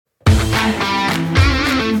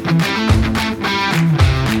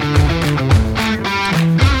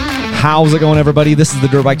How's it going, everybody? This is the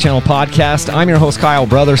Dirt Bike Channel podcast. I'm your host, Kyle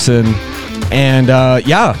Brotherson. And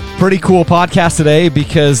pretty cool podcast today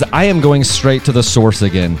because I am going straight to the source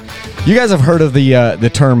again. You guys have heard of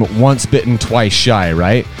the term once bitten, twice shy,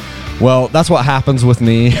 right? Well, that's what happens with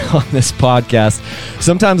me on this podcast.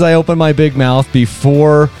 Sometimes I open my big mouth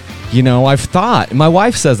before, I've thought. My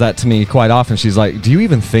wife says that to me quite often. She's like, do you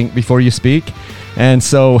even think before you speak? And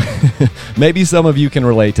so maybe some of you can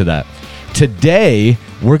relate to that. Today,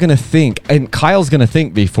 we're going to think, and Kyle's going to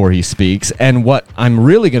think before he speaks, and what I'm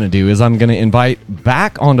really going to do is I'm going to invite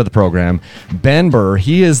back onto the program Ben Burr.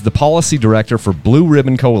 He is the policy director for Blue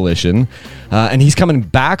Ribbon Coalition, and he's coming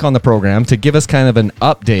back on the program to give us kind of an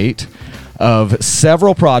update of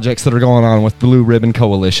several projects that are going on with Blue Ribbon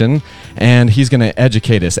Coalition, and he's going to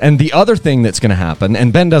educate us. And the other thing that's going to happen,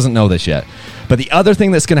 and Ben doesn't know this yet, but the other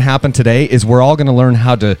thing that's going to happen today is we're all going to learn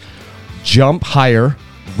how to jump higher,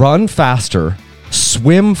 run faster,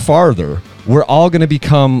 swim farther. We're all going to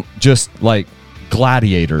become just like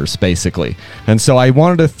gladiators, basically. And so I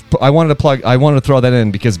wanted to throw that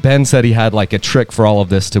in because Ben said he had like a trick for all of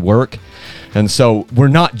this to work. And so we're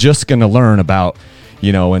not just going to learn about,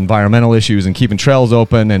 environmental issues and keeping trails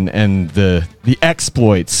open and the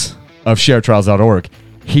exploits of sharetrails.org.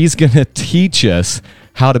 He's going to teach us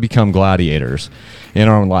how to become gladiators in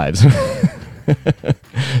our own lives.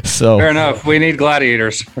 So fair enough. We need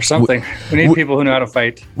gladiators or something. We need people who know how to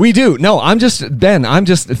fight. We do. No,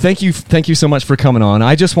 thank you so much for coming on.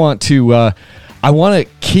 I just want to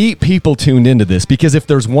keep people tuned into this because if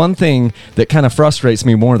there's one thing that kind of frustrates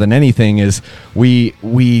me more than anything is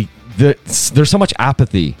there's so much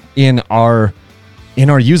apathy in our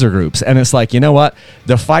user groups. And it's like, you know what?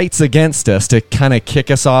 The fight's against us to kind of kick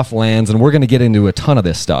us off lands, and we're going to get into a ton of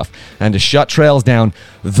this stuff. And to shut trails down,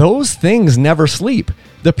 those things never sleep.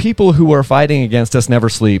 The people who are fighting against us never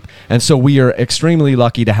sleep. And so we are extremely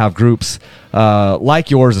lucky to have groups like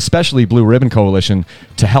yours, especially Blue Ribbon Coalition,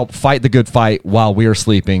 to help fight the good fight while we are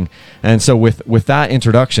sleeping. And so with that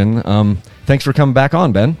introduction, thanks for coming back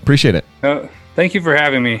on, Ben. Appreciate it. Thank you for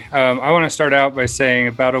having me. I want to start out by saying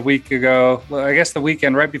about a week ago, I guess the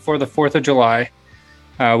weekend right before the 4th of July,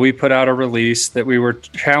 we put out a release that we were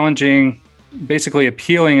challenging, basically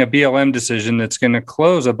appealing a BLM decision that's going to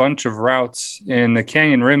close a bunch of routes in the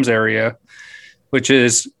Canyon Rims area, which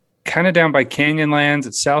is kind of down by Canyonlands.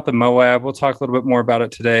 It's south of Moab. We'll talk a little bit more about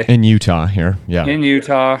it today. In Utah here. Yeah. In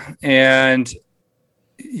Utah. And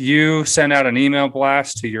you sent out an email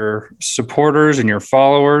blast to your supporters and your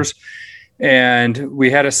followers. And we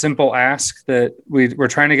had a simple ask that we're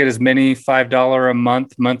trying to get as many $5 a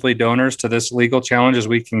month monthly donors to this legal challenge as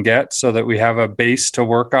we can get so that we have a base to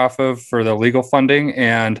work off of for the legal funding.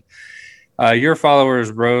 And your followers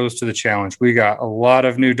rose to the challenge. We got a lot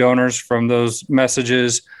of new donors from those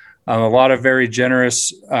messages. A lot of very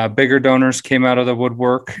generous, bigger donors came out of the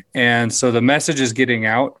woodwork. And so the message is getting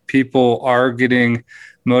out. People are getting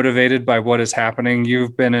motivated by what is happening.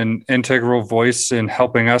 You've been an integral voice in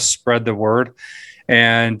helping us spread the word.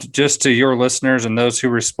 And just to your listeners and those who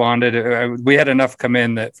responded, we had enough come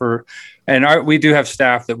in we do have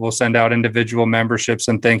staff that will send out individual memberships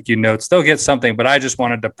and thank you notes. They'll get something, but I just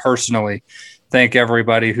wanted to personally thank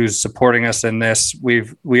everybody who's supporting us in this.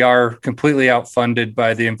 We are completely outfunded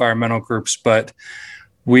by the environmental groups, but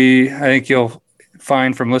I think you'll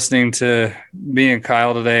find from listening to me and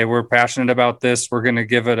Kyle today, we're passionate about this. We're going to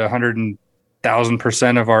give it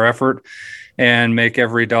 100,000% of our effort and make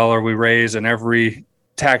every dollar we raise and every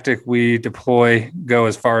tactic we deploy go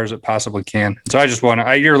as far as it possibly can. So I just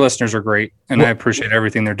your listeners are great, and I appreciate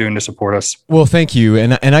everything they're doing to support us. Well, thank you.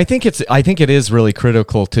 And I think it is really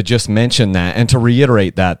critical to just mention that and to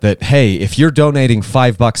reiterate that hey, if you're donating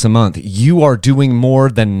 $5 a month, you are doing more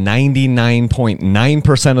than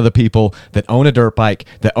 99.9% of the people that own a dirt bike,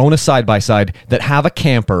 that own a side-by-side, that have a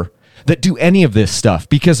camper, that do any of this stuff.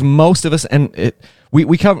 Because most of us, and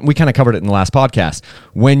we kind of covered it in the last podcast,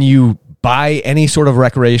 when you buy any sort of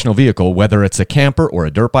recreational vehicle, whether it's a camper or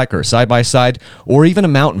a dirt bike or a side-by-side or even a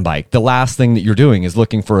mountain bike, the last thing that you're doing is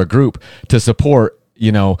looking for a group to support,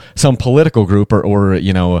 some political group or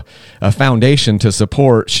a foundation to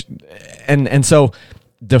support. And so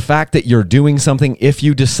the fact that you're doing something, if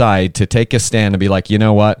you decide to take a stand and be like, you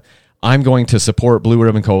know what, I'm going to support Blue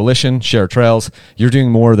Ribbon Coalition, Share Trails, you're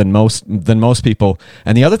doing more than most people.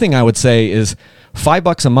 And the other thing I would say is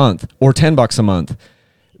 $5 a month or $10 a month.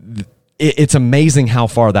 It's amazing how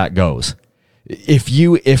far that goes. If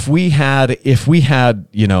we had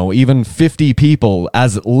even 50 people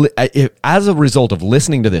as a result of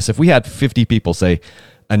listening to this, if we had 50 people say,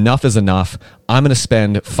 enough is enough. I'm going to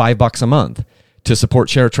spend $5 a month to support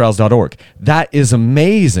sharetrails.org. That is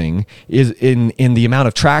amazing is in the amount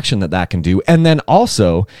of traction that can do. And then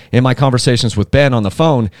also in my conversations with Ben on the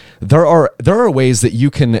phone, there are ways that you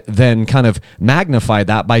can then kind of magnify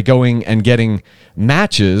that by going and getting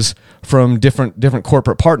matches from different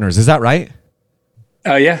corporate partners. Is that right?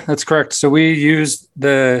 Yeah, that's correct. So we use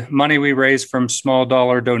the money we raise from small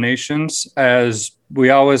dollar donations, as we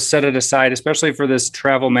always set it aside, especially for this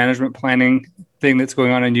travel management planning thing that's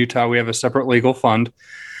going on in Utah. We have a separate legal fund.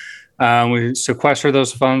 We sequester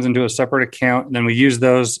those funds into a separate account, and then we use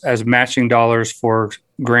those as matching dollars for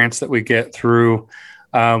grants that we get through.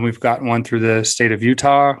 We've gotten one through the state of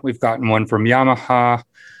Utah. We've gotten one from Yamaha.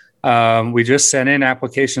 We just sent in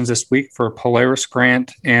applications this week for a Polaris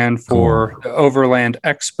grant, and for the Overland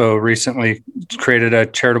Expo recently created a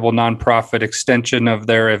charitable nonprofit extension of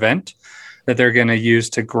their event that they're going to use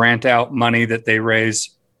to grant out money that they raise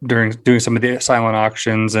during doing some of the silent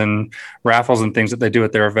auctions and raffles and things that they do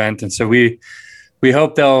at their event. And so we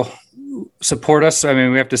hope they'll support us. I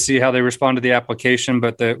mean, we have to see how they respond to the application,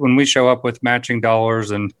 but when we show up with matching dollars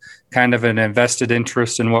and kind of an invested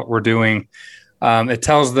interest in what we're doing, it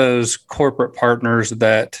tells those corporate partners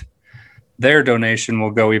that their donation will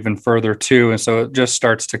go even further too. And so it just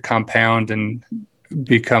starts to compound and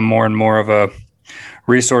become more and more of a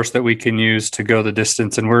resource that we can use to go the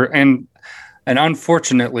distance. And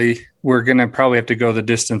unfortunately, we're going to probably have to go the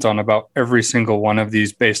distance on about every single one of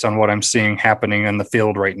these based on what I'm seeing happening in the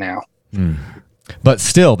field right now. But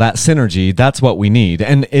still, that synergy, that's what we need.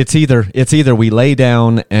 And it's either we lay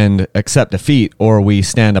down and accept defeat, or we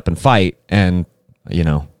stand up and fight, and, you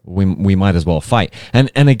know, we might as well fight.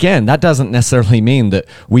 And again, that doesn't necessarily mean that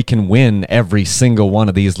we can win every single one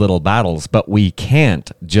of these little battles, but we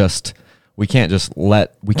can't just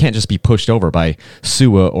be pushed over by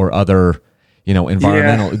SUA or other, you know,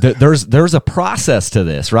 environmental. Yeah. There's a process to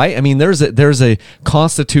this, right? I mean, there's a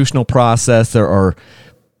constitutional process. There are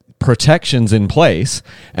protections in place,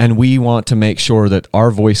 and we want to make sure that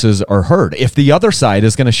our voices are heard. If the other side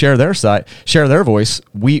is going to share their voice,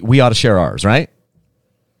 we ought to share ours, right?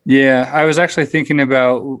 Yeah, I was actually thinking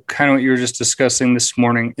about kind of what you were just discussing this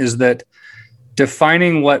morning, is that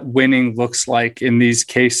defining what winning looks like in these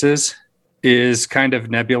cases is kind of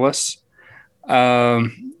nebulous.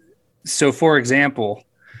 So, for example,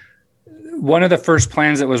 one of the first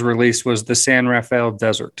plans that was released was the San Rafael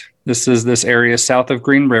Desert. This is this area south of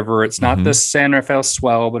Green River. It's not the San Rafael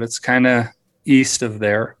Swell, but it's kind of east of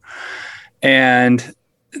there. And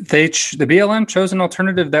the BLM chose an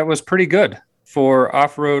alternative that was pretty good for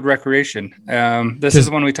off-road recreation. This is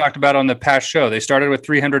the one we talked about on the past show. They started with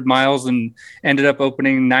 300 miles and ended up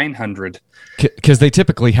opening 900. Because they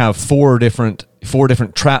typically have four different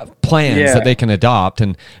plans that they can adopt,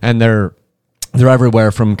 and they're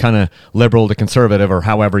everywhere from kind of liberal to conservative, or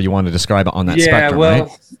however you want to describe it on that spectrum. Well,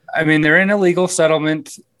 right? I mean, they're in a legal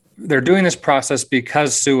settlement. They're doing this process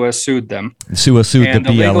because SUA sued them. SUA sued and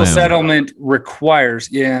the BLM. Legal settlement requires,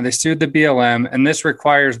 they sued the BLM, and this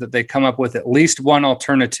requires that they come up with at least one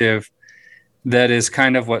alternative that is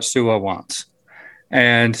kind of what SUA wants.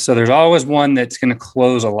 And so there's always one that's going to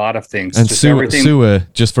close a lot of things. And SUA,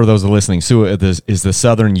 just for those listening, SUA is the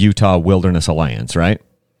Southern Utah Wilderness Alliance, right?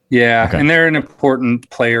 Yeah, okay. And they're an important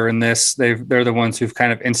player in this. They're the ones who've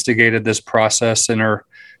kind of instigated this process and are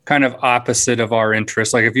kind of opposite of our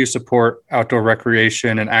interests. Like if you support outdoor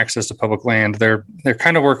recreation and access to public land, they're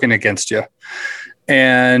kind of working against you.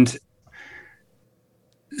 And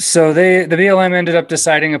so the BLM ended up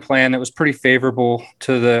deciding a plan that was pretty favorable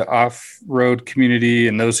to the off-road community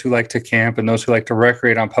and those who like to camp and those who like to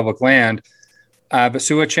recreate on public land. But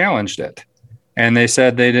SUA challenged it. And they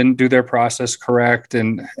said they didn't do their process correct.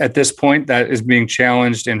 And at this point, that is being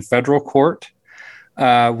challenged in federal court.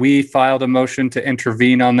 We filed a motion to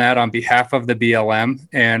intervene on that on behalf of the BLM,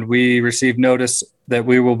 and we received notice that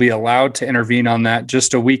we will be allowed to intervene on that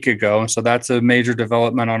just a week ago. So that's a major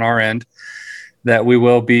development on our end, that we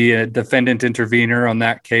will be a defendant intervener on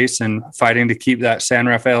that case and fighting to keep that San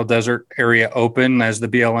Rafael Desert area open as the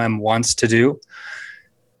BLM wants to do.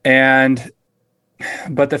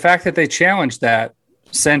 But the fact that they challenged that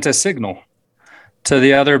sent a signal to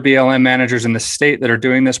the other BLM managers in the state that are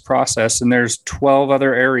doing this process. And there's 12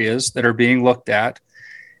 other areas that are being looked at.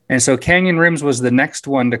 And so Canyon Rims was the next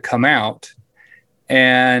one to come out.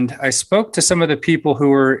 And I spoke to some of the people who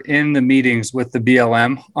were in the meetings with the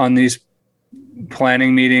BLM on these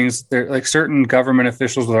planning meetings. They're like certain government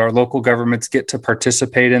officials with our local governments get to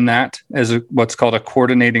participate in that as what's called a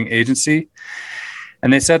coordinating agency.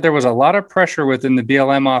 And they said there was a lot of pressure within the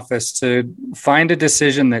BLM office to find a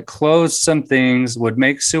decision that closed some things, would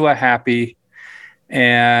make SUA happy,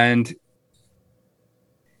 And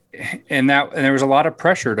there was a lot of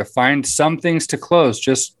pressure to find some things to close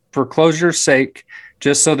just for closure's sake,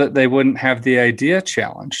 just so that they wouldn't have the idea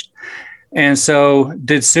challenged. And so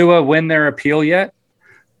did SUA win their appeal yet?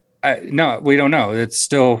 No, we don't know.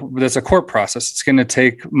 There's a court process. It's going to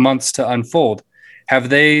take months to unfold. Have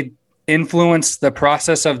they influenced the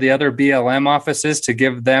process of the other BLM offices to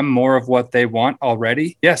give them more of what they want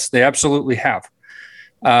already? Yes, they absolutely have.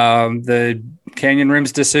 The Canyon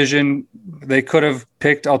Rims decision, they could have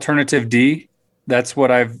picked alternative D. That's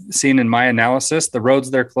what I've seen in my analysis. The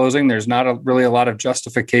roads they're closing, there's not really a lot of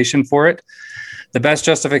justification for it. The best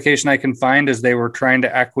justification I can find is they were trying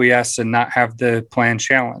to acquiesce and not have the plan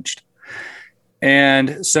challenged.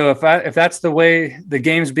 And so if that's the way the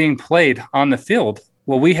game's being played on the field,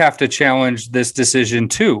 well, we have to challenge this decision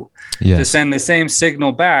too, to send the same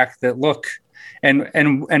signal back that, look,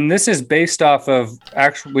 and this is based off of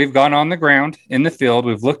actually, we've gone on the ground in the field.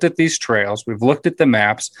 We've looked at these trails. We've looked at the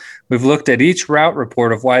maps. We've looked at each route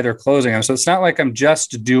report of why they're closing them. So it's not like I'm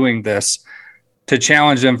just doing this to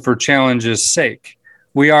challenge them for challenge's sake.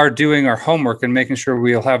 We are doing our homework and making sure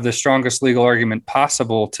we'll have the strongest legal argument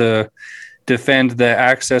possible to defend the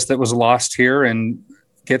access that was lost here and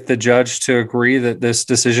get the judge to agree that this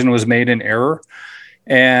decision was made in error.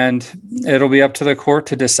 And it'll be up to the court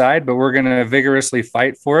to decide, but we're going to vigorously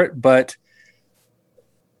fight for it. But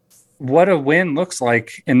what a win looks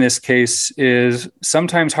like in this case is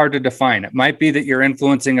sometimes hard to define. It might be that you're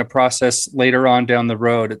influencing a process later on down the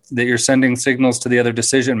road, that you're sending signals to the other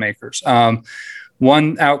decision makers.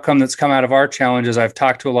 One outcome that's come out of our challenge is I've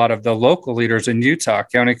talked to a lot of the local leaders in Utah,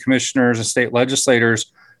 county commissioners and state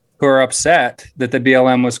legislators, who are upset that the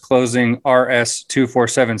BLM was closing RS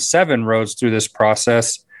 2477 roads through this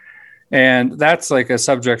process. And that's like a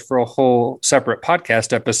subject for a whole separate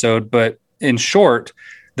podcast episode. But in short,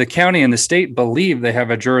 the county and the state believe they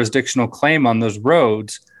have a jurisdictional claim on those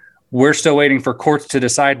roads. We're still waiting for courts to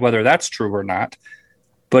decide whether that's true or not.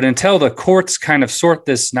 But until the courts kind of sort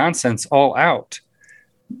this nonsense all out,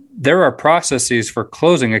 there are processes for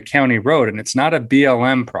closing a county road, and it's not a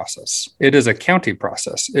BLM process. It is a county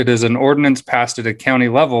process. It is an ordinance passed at a county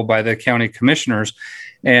level by the county commissioners,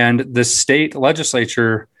 and the state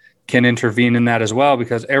legislature can intervene in that as well,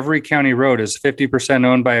 because every county road is 50%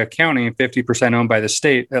 owned by a county and 50% owned by the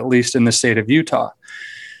state, at least in the state of Utah.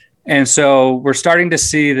 And so we're starting to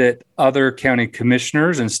see that other county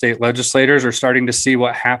commissioners and state legislators are starting to see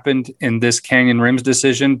what happened in this Canyon Rims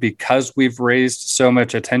decision because we've raised so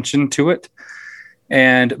much attention to it.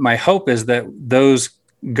 And my hope is that those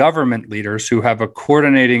government leaders who have a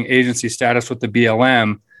coordinating agency status with the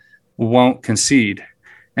BLM won't concede.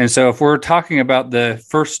 And so if we're talking about the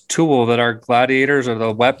first tool that our gladiators, or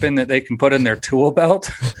the weapon that they can put in their tool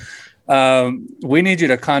belt, we need you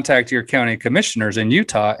to contact your county commissioners in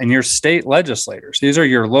Utah and your state legislators. These are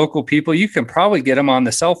your local people. You can probably get them on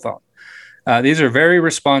the cell phone. These are very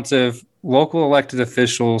responsive local elected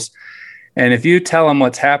officials. And if you tell them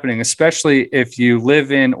what's happening, especially if you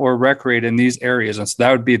live in or recreate in these areas, and so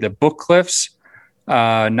that would be the Book Cliffs,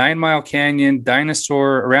 9 Mile Canyon,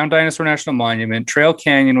 around Dinosaur National Monument, Trail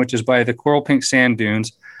Canyon, which is by the Coral Pink Sand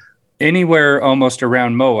Dunes, anywhere almost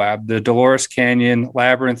around Moab, the Dolores Canyon,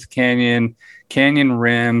 Labyrinth Canyon, Canyon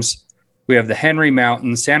Rims. We have the Henry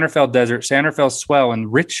Mountains, San Rafael Desert, San Rafael Swell,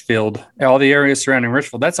 and Richfield, all the areas surrounding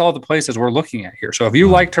Richfield. That's all the places we're looking at here. So if you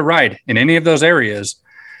like to ride in any of those areas,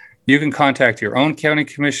 you can contact your own county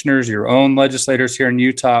commissioners, your own legislators here in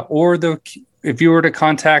Utah, or if you were to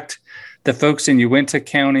contact the folks in Uinta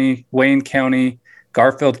County, Wayne County,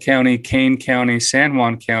 Garfield County, Kane County, San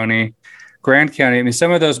Juan County, Grand County. I mean,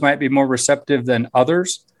 some of those might be more receptive than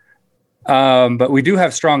others, but we do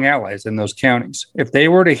have strong allies in those counties. If they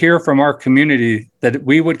were to hear from our community that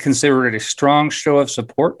we would consider it a strong show of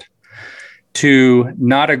support to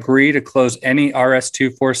not agree to close any RS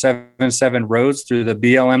 2477 roads through the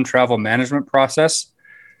BLM travel management process,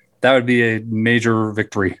 that would be a major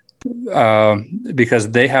victory, because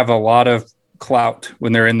they have a lot of clout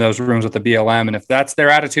when they're in those rooms with the BLM. And if that's their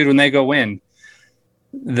attitude when they go in,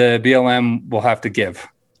 the BLM will have to give.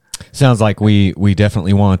 Sounds like we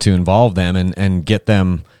definitely want to involve them and get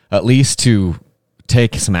them at least to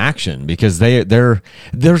take some action, because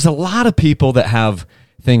there's a lot of people that have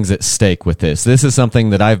things at stake with this. This is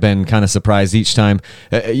something that I've been kind of surprised each time.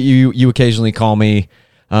 You occasionally call me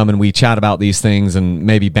and we chat about these things and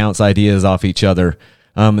maybe bounce ideas off each other.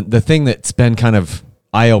 The thing that's been kind of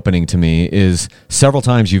eye-opening to me is several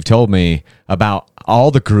times you've told me about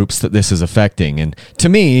all the groups that this is affecting. And to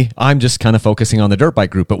me, I'm just kind of focusing on the dirt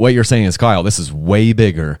bike group. But what you're saying is, Kyle, this is way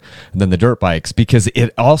bigger than the dirt bikes, because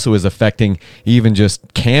it also is affecting even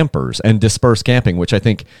just campers and dispersed camping, which I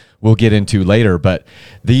think we'll get into later. But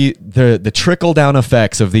the trickle down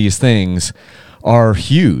effects of these things are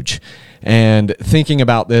huge. And thinking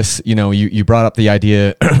about this, you brought up the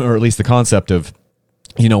idea, or at least the concept of,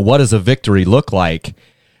 what does a victory look like?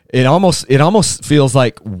 It almost feels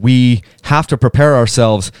like we have to prepare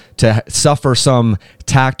ourselves to suffer some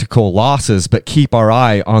tactical losses, but keep our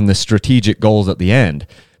eye on the strategic goals at the end,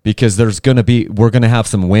 because we're going to have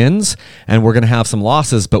some wins and we're going to have some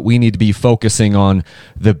losses, but we need to be focusing on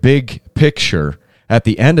the big picture at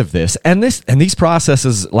the end of this. And these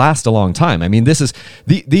processes last a long time. I mean,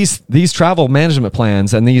 these travel management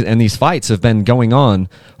plans and these fights have been going on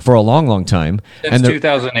for a long, long time. Since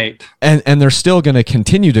 2008. And they're still going to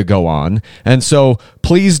continue to go on. And so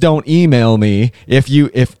please don't email me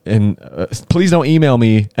please don't email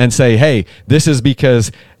me and say, hey, this is because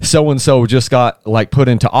so-and-so just got put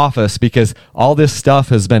into office, because all this stuff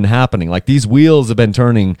has been happening. These wheels have been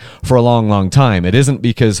turning for a long, long time. It isn't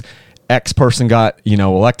because X person got,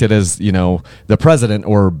 elected as, the president,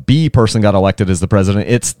 or B person got elected as the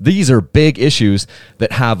president. These are big issues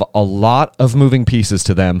that have a lot of moving pieces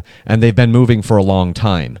to them, and they've been moving for a long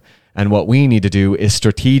time. And what we need to do is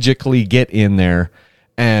strategically get in there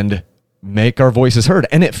and make our voices heard.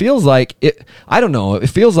 And it feels like I don't know, it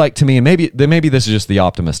feels like to me, and maybe this is just the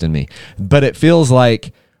optimist in me, but it feels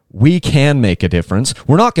like we can make a difference.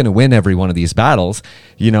 We're not going to win every one of these battles.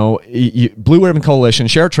 Blue Ribbon Coalition,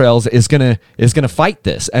 Share Trails is going to fight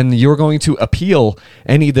this, and you're going to appeal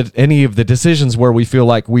any of the decisions where we feel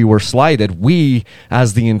like we were slighted. We,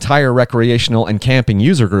 as the entire recreational and camping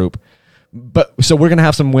user group. So we're going to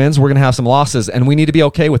have some wins, we're going to have some losses, and we need to be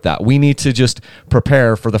okay with that. We need to just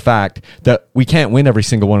prepare for the fact that we can't win every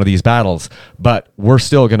single one of these battles, but we're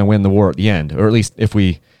still going to win the war at the end, or at least if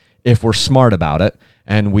we're smart about it.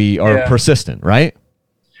 And we are persistent, right?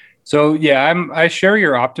 So I share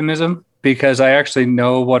your optimism, because I actually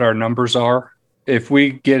know what our numbers are. If we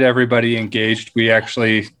get everybody engaged, we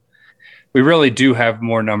really do have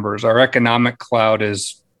more numbers. Our economic cloud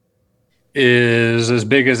is as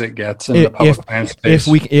big as it gets in the public land space.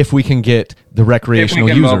 If we can get the recreational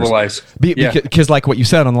users mobilize. Because like what you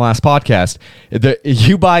said on the last podcast,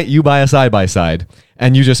 you buy a side-by-side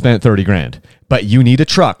and you just spent $30,000, but you need a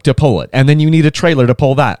truck to pull it, and then you need a trailer to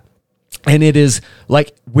pull that. And it is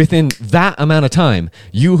within that amount of time,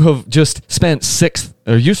 you have just spent six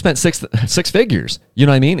figures. You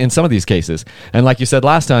know what I mean? In some of these cases. And like you said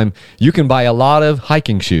last time, you can buy a lot of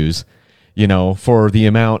hiking shoes, for the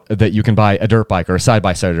amount that you can buy a dirt bike or a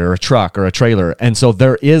side-by-side or a truck or a trailer. And so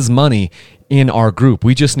there is money in our group.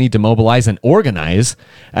 We just need to mobilize and organize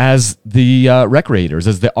as the recreators,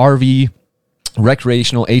 as the RV,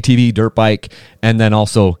 recreational, ATV, dirt bike, and then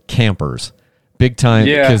also campers. Big time,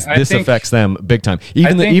 because this affects them big time.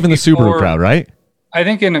 Even the Subaru crowd, right? I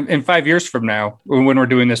think in 5 years from now, when we're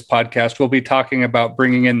doing this podcast, we'll be talking about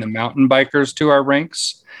bringing in the mountain bikers to our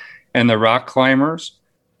ranks, and the rock climbers,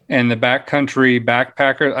 and the backcountry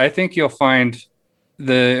backpackers. I think you'll find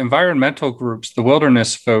the environmental groups, the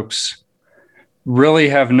wilderness folks, really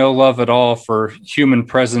have no love at all for human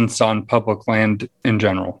presence on public land in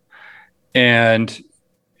general. And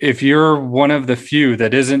if you're one of the few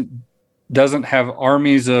that doesn't have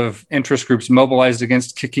armies of interest groups mobilized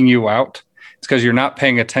against kicking you out, it's because you're not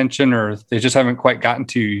paying attention, or they just haven't quite gotten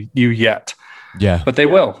to you yet. Yeah. But they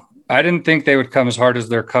will. I didn't think they would come as hard as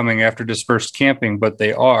they're coming after dispersed camping, but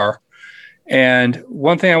they are. And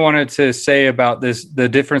one thing I wanted to say about this, the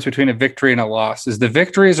difference between a victory and a loss, is the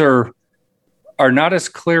victories are not as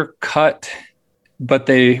clear cut, but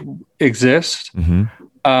they exist. Mm-hmm.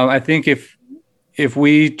 I think if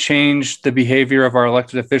we change the behavior of our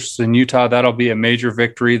elected officials in Utah, that'll be a major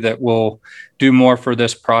victory that will do more for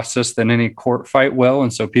this process than any court fight will.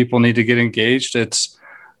 And so people need to get engaged. That's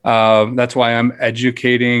why I'm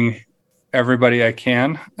educating everybody I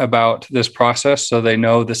can about this process, so they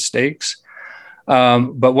know the stakes.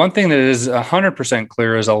 But one thing that is 100%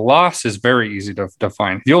 clear is a loss is very easy to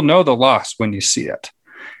define. You'll know the loss when you see it.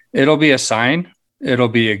 It'll be a sign. It'll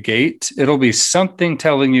be a gate. It'll be something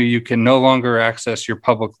telling you can no longer access your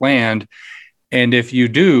public land. And if you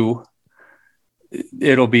do,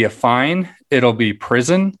 it'll be a fine. It'll be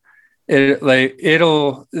prison.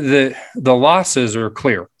 The losses are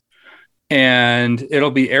clear, and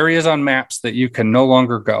it'll be areas on maps that you can no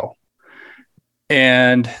longer go.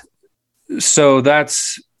 And so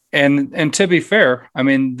and to be fair, I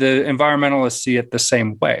mean, the environmentalists see it the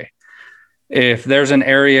same way. If there's an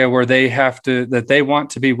area where they want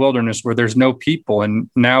to be wilderness, where there's no people, and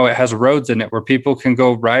now it has roads in it where people can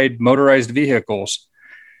go ride motorized vehicles,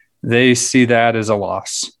 they see that as a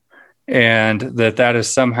loss, and that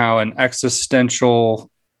is somehow an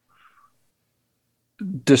existential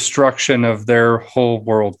destruction of their whole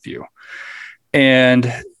worldview.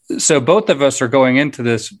 And so both of us are going into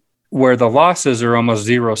this where the losses are almost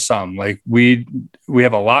zero sum. Like we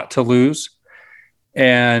have a lot to lose,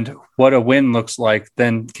 and what a win looks like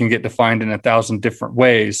then can get defined in 1,000 different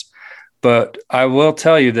ways. But I will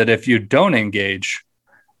tell you that if you don't engage,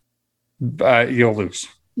 you'll lose.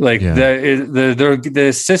 Like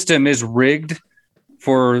the system is rigged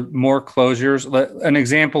for more closures. An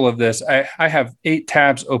example of this, I have 8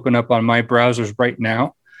 tabs open up on my browsers right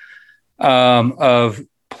now of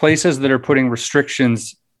places that are putting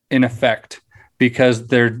restrictions in effect because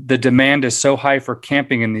the demand is so high for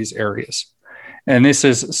camping in these areas. And this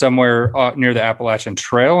is somewhere near the Appalachian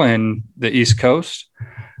Trail in the East Coast.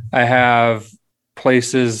 I have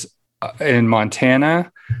places in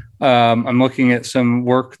Montana. I'm looking at some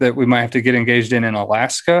work that we might have to get engaged in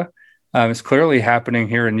Alaska. It's clearly happening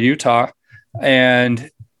here in Utah. And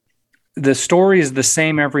the story is the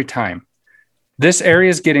same every time. This area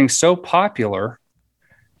is getting so popular,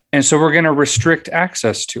 and so we're going to restrict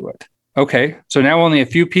access to it. Okay, so now only a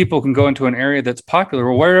few people can go into an area that's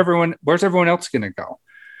popular. Well, where's everyone else going to go?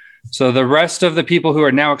 So the rest of the people who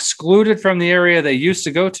are now excluded from the area they used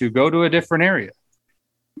to go to a different area.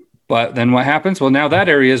 But then what happens? Well, now that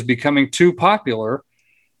area is becoming too popular,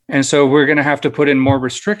 and so we're going to have to put in more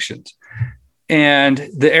restrictions. And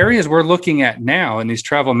the areas we're looking at now in these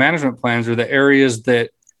travel management plans are the areas that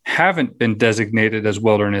haven't been designated as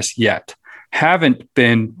wilderness yet, haven't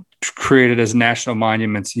been created as national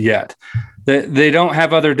monuments yet. They don't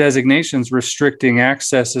have other designations restricting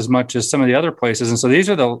access as much as some of the other places. And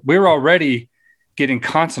so we're already getting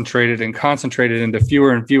concentrated into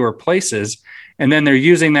fewer and fewer places. And then they're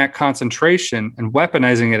using that concentration and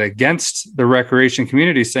weaponizing it against the recreation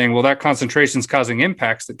community, saying, well, that concentration is causing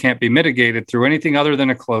impacts that can't be mitigated through anything other than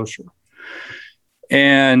a closure.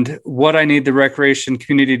 And what I need the recreation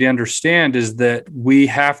community to understand is that we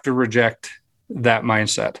have to reject that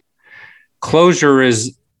mindset. Closure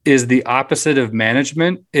is the opposite of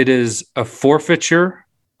management. It is a forfeiture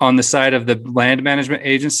on the side of the land management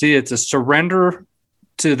agency. It's a surrender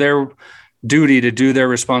to their duty to do their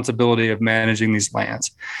responsibility of managing these lands.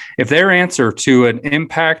 If their answer to an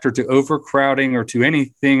impact or to overcrowding or to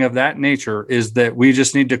anything of that nature is that we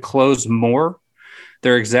just need to close more,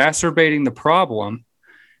 they're exacerbating the problem.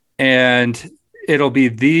 And it'll be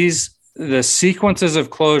the sequences of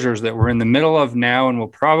closures that we're in the middle of now and will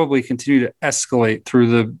probably continue to escalate through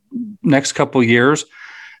the next couple of years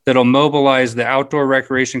that'll mobilize the outdoor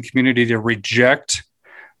recreation community to reject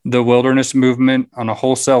the wilderness movement on a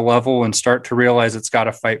wholesale level and start to realize it's got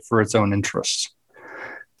to fight for its own interests.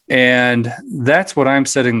 And that's what I'm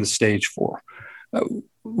setting the stage for.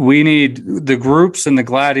 We need the groups and the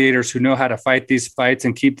gladiators who know how to fight these fights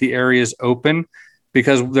and keep the areas open,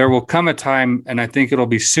 because there will come a time, and I think it'll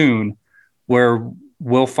be soon, where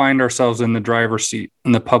we'll find ourselves in the driver's seat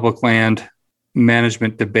in the public land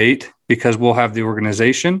management debate, because we'll have the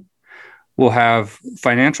organization, we'll have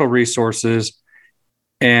financial resources,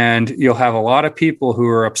 and you'll have a lot of people who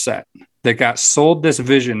are upset that got sold this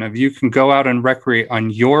vision of you can go out and recreate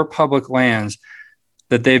on your public lands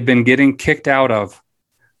that they've been getting kicked out of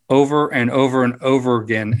over and over and over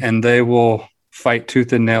again, and they will fight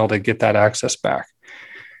tooth and nail to get that access back.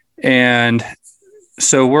 And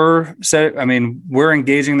so we're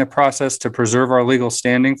engaging the process to preserve our legal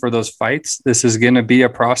standing for those fights. This is going to be a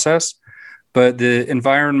process, but the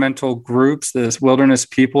environmental groups, this wilderness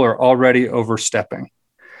people, are already overstepping.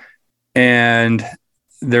 And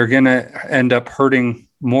they're going to end up hurting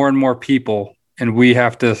more and more people. And we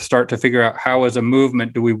have to start to figure out how, as a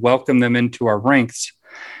movement, do we welcome them into our ranks,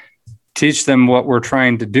 teach them what we're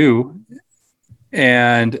trying to do,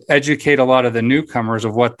 and educate a lot of the newcomers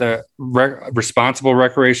of what the responsible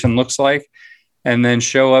recreation looks like, and then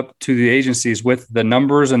show up to the agencies with the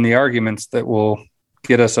numbers and the arguments that will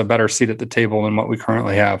get us a better seat at the table than what we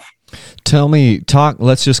currently have.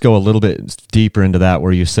 Let's just go a little bit deeper into that,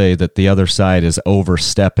 where you say that the other side is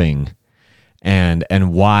overstepping, and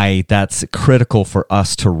why that's critical for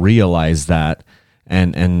us to realize that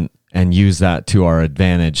and use that to our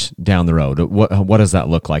advantage down the road. What does that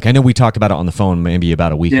look like? I know we talked about it on the phone maybe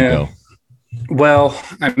about a week ago. Well,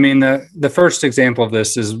 I mean, the first example of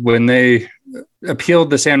this is when they appealed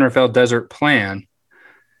the San Rafael Desert Plan.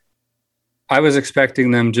 I was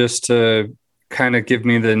expecting them just to kind of give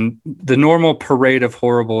me the normal parade of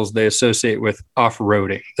horribles they associate with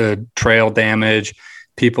off-roading, the trail damage,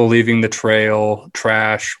 people leaving the trail,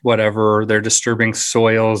 trash, whatever. They're disturbing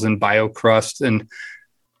soils and biocrust.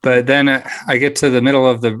 But then I get to the middle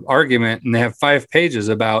of the argument and they have 5 pages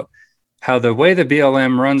about how the way the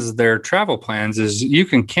BLM runs their travel plans is you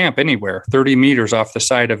can camp anywhere 30 meters off the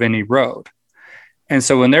side of any road. And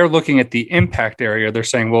so when they're looking at the impact area, they're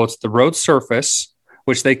saying, well, it's the road surface,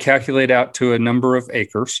 which they calculate out to a number of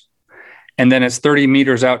acres. And then it's 30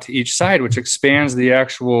 meters out to each side, which expands the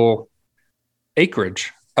actual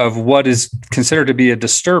acreage of what is considered to be a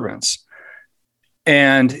disturbance.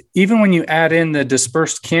 And even when you add in the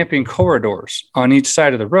dispersed camping corridors on each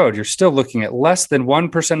side of the road, you're still looking at less than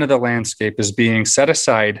 1% of the landscape is being set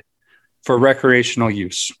aside for recreational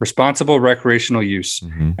use, responsible recreational use.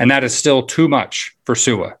 Mm-hmm. And that is still too much for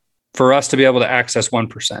SUA, for us to be able to access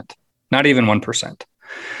 1%, not even 1%.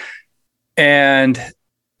 And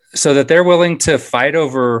so that they're willing to fight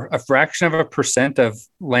over a fraction of a percent of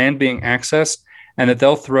land being accessed, and that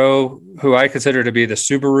they'll throw who I consider to be the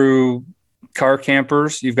Subaru car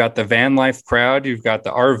campers. You've got the van life crowd, you've got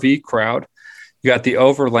the RV crowd, you got the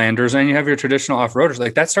overlanders, and you have your traditional off-roaders.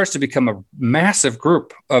 Like that starts to become a massive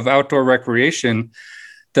group of outdoor recreation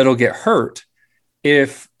that'll get hurt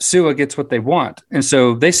if SUA gets what they want. And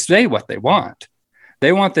so they say what they want.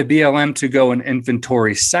 They want the BLM to go and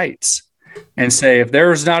inventory sites and say, if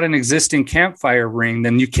there's not an existing campfire ring,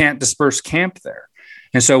 then you can't disperse camp there.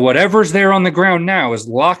 And so whatever's there on the ground now is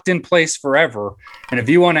locked in place forever. And if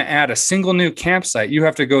you want to add a single new campsite, you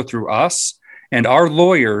have to go through us and our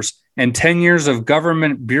lawyers and 10 years of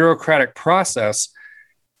government bureaucratic process.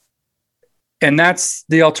 And that's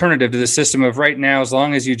the alternative to the system of right now. As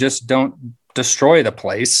long as you just don't destroy the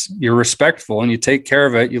place, you're respectful and you take care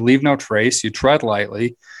of it, you leave no trace, you tread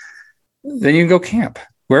lightly, then you can go camp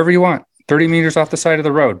wherever you want, 30 meters off the side of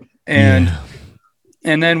the road.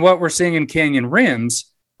 And then what we're seeing in Canyon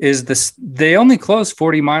Rims is this: they only close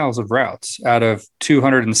 40 miles of routes out of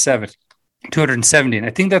 270. And I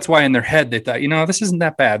think that's why in their head they thought, this isn't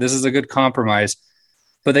that bad. This is a good compromise.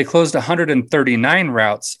 But they closed 139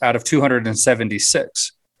 routes out of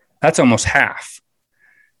 276. That's almost half.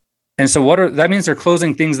 And so that means they're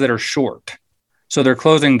closing things that are short. So they're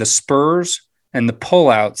closing the spurs and the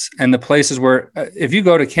pullouts and the places where if you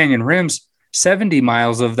go to Canyon Rims, 70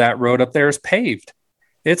 miles of that road up there is paved.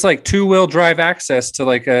 It's like 2-wheel drive access to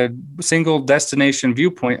like a single destination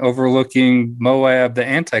viewpoint overlooking Moab, the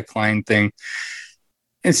anticline thing.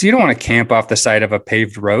 And so you don't want to camp off the side of a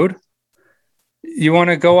paved road. You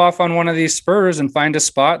want to go off on one of these spurs and find a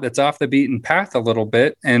spot that's off the beaten path a little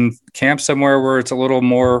bit and camp somewhere where it's a little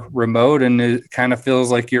more remote and it kind of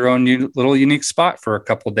feels like your own little unique spot for a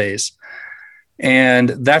couple of days. And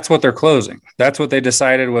that's what they're closing. That's what they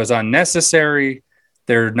decided was unnecessary.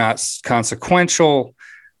 They're not consequential.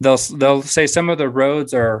 They'll say some of the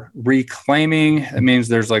roads are reclaiming. It means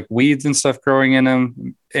there's like weeds and stuff growing in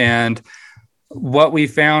them. And what we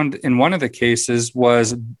found in one of the cases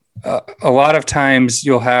was a lot of times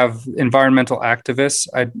you'll have environmental activists.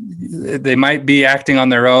 They might be acting on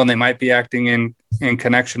their own. They might be acting in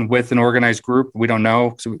connection with an organized group. We don't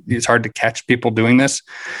know. So it's hard to catch people doing this.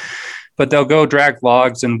 But they'll go drag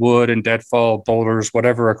logs and wood and deadfall boulders,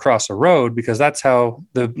 whatever, across a road because that's how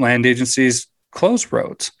the land agencies close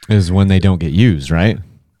roads. Is when they don't get used, right?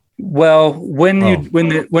 Well, when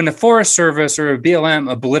the Forest Service or a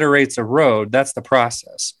BLM obliterates a road, that's the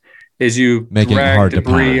process. Is you drag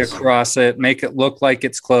debris across it, make it look like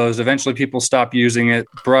it's closed. Eventually, people stop using it.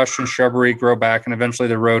 Brush and shrubbery grow back, and eventually,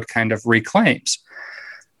 the road kind of reclaims.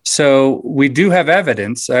 So we do have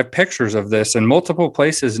evidence. I have pictures of this in multiple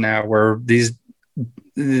places now where these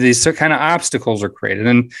kind of obstacles are created,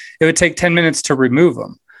 and it would take 10 minutes to remove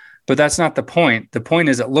them. But that's not the point. The point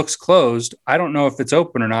is it looks closed. I don't know if it's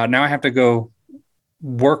open or not. Now I have to go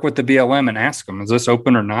work with the BLM and ask them, is this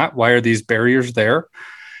open or not? Why are these barriers there?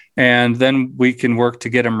 And then we can work to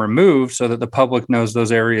get them removed so that the public knows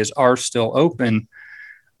those areas are still open.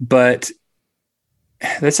 But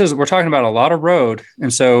we're talking about a lot of road.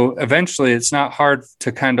 And so eventually it's not hard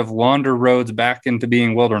to kind of launder roads back into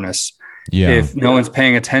being wilderness if no one's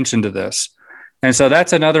paying attention to this. And so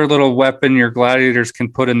that's another little weapon your gladiators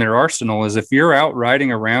can put in their arsenal is if you're out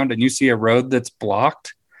riding around and you see a road that's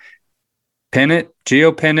blocked, pin it,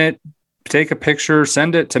 geopin it, take a picture,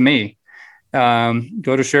 send it to me.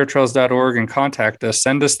 Go to sharetrails.org and contact us,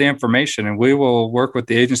 send us the information, and we will work with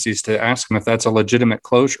the agencies to ask them if that's a legitimate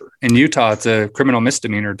closure. In Utah, it's a criminal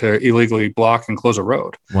misdemeanor to illegally block and close a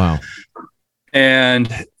road. Wow.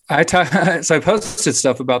 And So I posted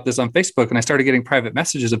stuff about this on Facebook, and I started getting private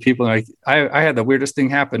messages of people like, I had the weirdest thing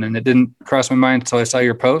happen, and it didn't cross my mind until I saw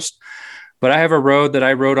your post. But I have a road that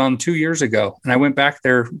I rode on 2 years ago, and I went back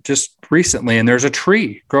there just recently, and there's a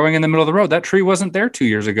tree growing in the middle of the road. That tree wasn't there 2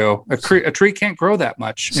 years ago. A tree can't grow that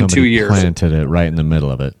much in 2 years. Planted it right in the middle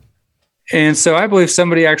of it. And so I believe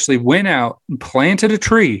somebody actually went out and planted a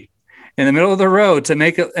tree in the middle of the road to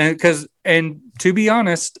make it. And to be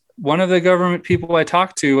honest, one of the government people I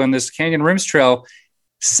talked to on this Canyon Rims Trail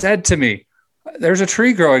said to me, there's a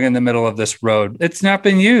tree growing in the middle of this road. It's not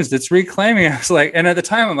been used. It's reclaiming. I was like, and at the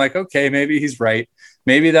time I'm like, okay, maybe he's right.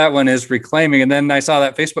 Maybe that one is reclaiming. And then I saw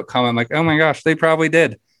that Facebook comment. I'm like, oh my gosh, they probably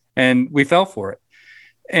did. And we fell for it.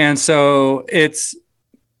 And so it's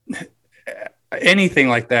anything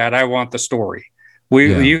like that. I want the story.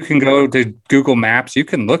 You can go to Google Maps. You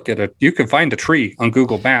can look at you can find a tree on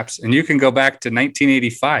Google Maps, and you can go back to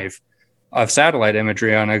 1985 of satellite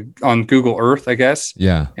imagery on Google Earth, I guess.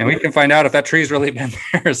 Yeah. And we can find out if that tree's really been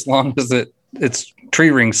there as long as its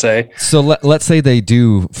tree rings say. So let's say they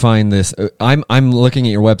do find this. I'm looking at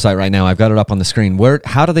your website right now. I've got it up on the screen.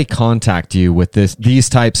 How do they contact you with these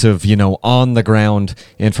types of, on the ground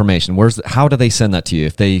information? How do they send that to you?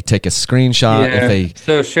 If they take a screenshot,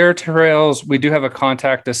 So Share Trails, we do have a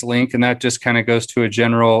contact us link, and that just kind of goes to a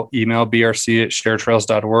general email,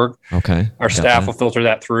 brc@sharetrails.org. Okay. Our staff will filter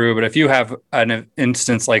that through. But if you have an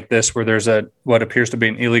instance like this where there's what appears to be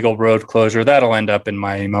an illegal road closure, that'll end up in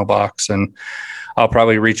my email box, and I'll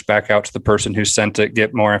probably reach back out to the person who sent it,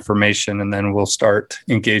 get more information, and then we'll start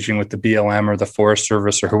engaging with the BLM or the Forest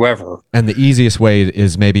Service or whoever. And the easiest way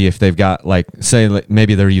is maybe if they've got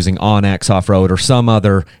maybe they're using OnX Off-Road or some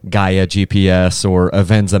other Gaia GPS or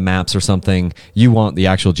Avenza Maps or something. You want the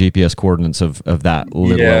actual GPS coordinates of that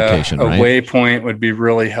location, right? A waypoint would be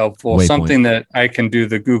really helpful. Something that I can do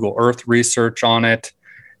the Google Earth research on it.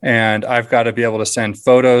 And I've got to be able to send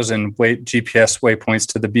photos and GPS waypoints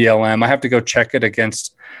to the BLM. I have to go check it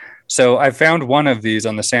against. So I found one of these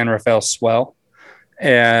on the San Rafael Swell,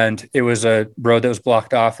 and it was a road that was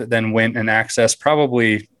blocked off that then went and accessed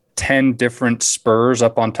probably 10 different spurs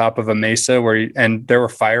up on top of a mesa and there were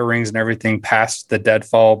fire rings and everything past the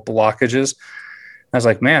deadfall blockages. I was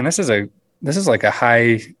like, man, this is like a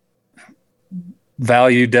high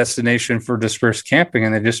value destination for dispersed camping,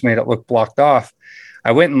 and they just made it look blocked off.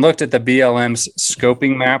 I went and looked at the BLM's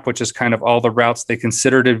scoping map, which is kind of all the routes they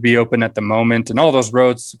consider to be open at the moment. And all those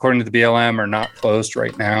roads, according to the BLM, are not closed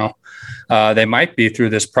right now. They might be through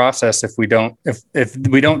this process if we don't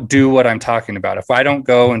do what I'm talking about. If I don't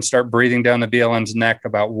go and start breathing down the BLM's neck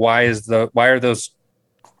about why are those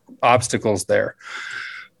obstacles there?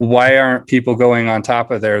 Why aren't people going on top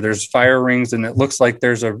of there? There's fire rings, and it looks like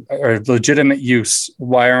there's a legitimate use.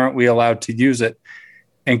 Why aren't we allowed to use it?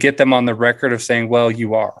 And get them on the record of saying, well,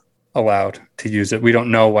 you are allowed to use it. We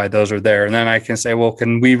don't know why those are there. And then I can say, well,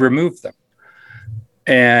 can we remove them?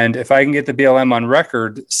 And if I can get the BLM on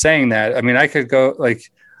record saying that, I mean, I could go,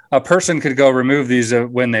 a person could go remove these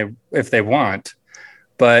if they want,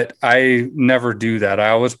 but I never do that. I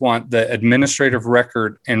always want the administrative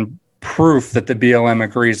record and proof that the BLM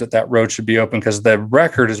agrees that road should be open, because the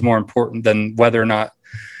record is more important than whether or not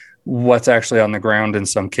what's actually on the ground in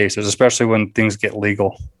some cases, especially when things get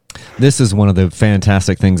legal. This is one of the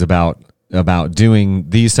fantastic things about doing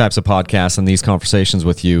these types of podcasts and these conversations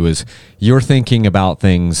with you is you're thinking about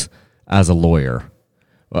things as a lawyer.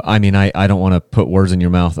 I mean, I don't want to put words in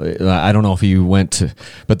your mouth. I don't know if you went to,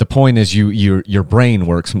 but the point is your brain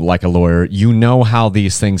works like a lawyer. You know how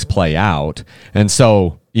these things play out. And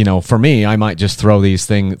so, for me, I might just throw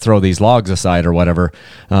these logs aside or whatever.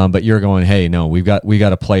 But you're going, hey, no, we got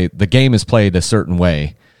to play. The game is played a certain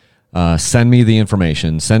way. Send me the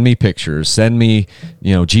information, send me pictures, send me,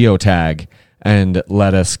 geotag, and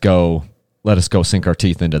let us go sink our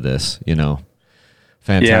teeth into this,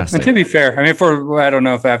 Fantastic. Yeah, and to be fair, I mean, I don't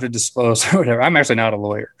know if I have to disclose or whatever. I'm actually not a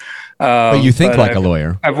lawyer. But you think like a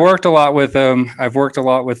lawyer. I've worked a lot with them. I've worked a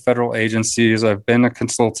lot with federal agencies. I've been a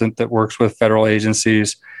consultant that works with federal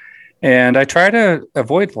agencies. And I try to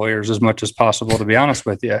avoid lawyers as much as possible, to be honest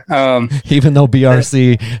with you. Even though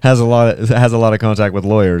BRC has a lot of contact with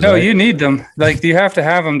lawyers. No, right? You need them. You have to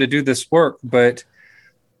have them to do this work. But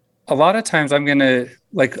a lot of times I'm going to,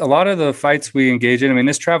 a lot of the fights we engage in, I mean,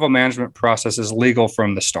 this travel management process is legal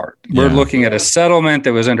from the start. We're looking at a settlement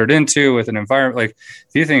that was entered into with an environment.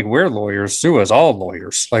 If you think we're lawyers, sue us all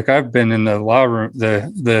lawyers. I've been in the law room,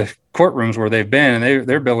 the courtrooms where they've been, and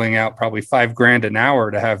they're billing out probably $5,000 an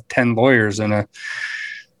hour to have 10 lawyers in a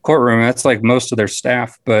courtroom. That's most of their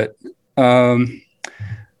staff. But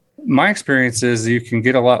my experience is you can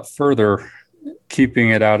get a lot further keeping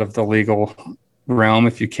it out of the legal realm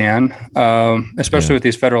if you can, especially with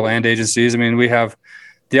these federal land agencies. I mean, we have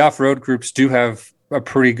the off-road groups do have a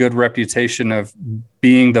pretty good reputation of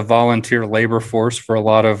being the volunteer labor force for a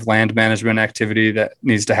lot of land management activity that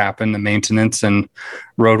needs to happen, the maintenance and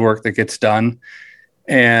road work that gets done.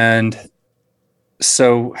 And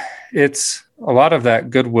so it's a lot of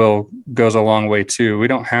that goodwill goes a long way too. We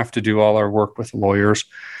don't have to do all our work with lawyers.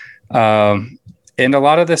 And a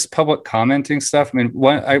lot of this public commenting stuff, I mean,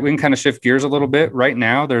 we can kind of shift gears a little bit. Right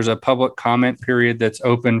now, there's a public comment period that's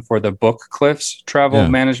open for the Book Cliffs travel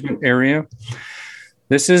management area.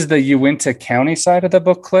 This is the Uinta County side of the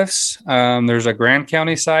Book Cliffs. There's a Grand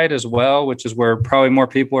County side as well, which is where probably more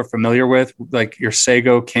people are familiar with, like your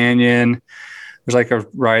Sago Canyon. There's like a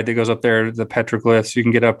ride that goes up there, the petroglyphs. You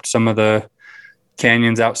can get up some of the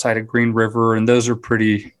canyons outside of Green River, and those are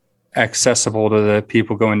pretty accessible to the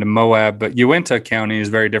people going to Moab. But Uinta County is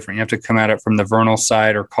very different. You have to come at it from the Vernal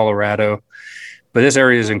side or Colorado. But this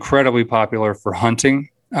area is incredibly popular for hunting.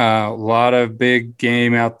 A lot of big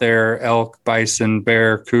game out there: elk, bison,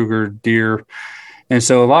 bear, cougar, deer. And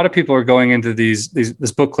so a lot of people are going into this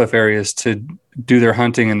Book Cliff areas to do their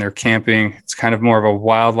hunting and their camping. It's kind of more of a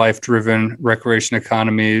wildlife driven recreation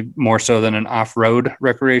economy, more so than an off-road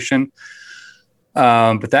recreation.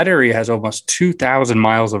 But that area has almost 2,000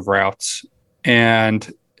 miles of routes, and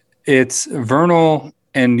it's Vernal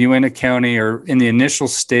and Uinta County are in the initial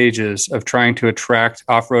stages of trying to attract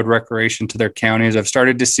off-road recreation to their counties. I've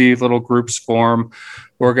started to see little groups form,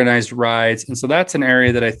 organized rides. And so that's an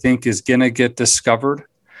area that I think is going to get discovered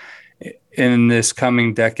in this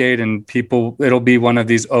coming decade. And it'll be one of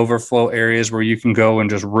these overflow areas where you can go and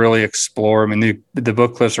just really explore. I mean, the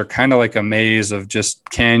Book Cliffs are kind of like a maze of just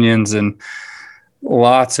canyons and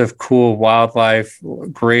lots of cool wildlife,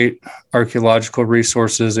 great archaeological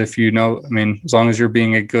resources. If you know, I mean, as long as you're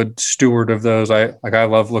being a good steward of those, I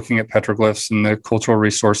love looking at petroglyphs and the cultural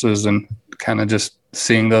resources and kind of just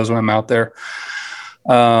seeing those when I'm out there.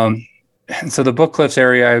 And so the Book Cliffs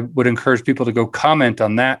area, I would encourage people to go comment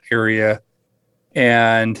on that area.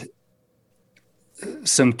 And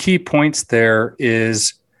some key points there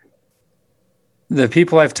is the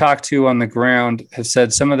people I've talked to on the ground have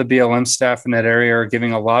said some of the BLM staff in that area are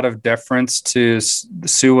giving a lot of deference to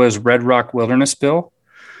SUA's Red Rock Wilderness Bill.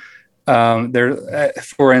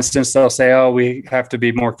 For instance, they'll say, "Oh, we have to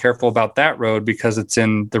be more careful about that road because it's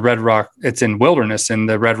in the Red Rock, it's in wilderness in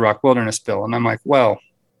the Red Rock Wilderness Bill." And I'm like, well,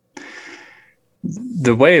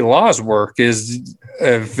 the way laws work is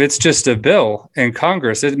if it's just a bill in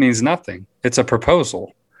Congress, it means nothing. It's a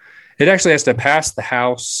proposal. It actually has to pass the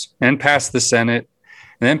House and pass the Senate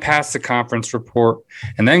and then pass the conference report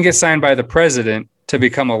and then get signed by the president to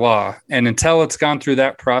become a law. And until it's gone through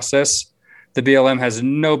that process, the BLM has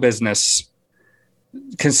no business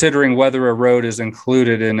considering whether a road is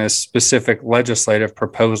included in a specific legislative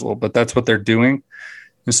proposal, but that's what they're doing.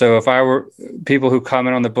 And so if I were people who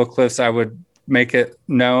comment on the Book Cliffs, I would make it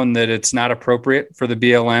known that it's not appropriate for the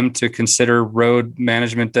BLM to consider road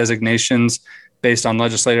management designations based on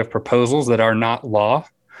legislative proposals that are not law.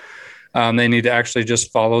 They need to actually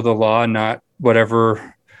just follow the law, not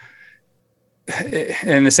whatever.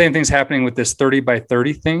 And the same thing's happening with this 30 by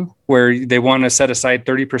 30 thing, where they want to set aside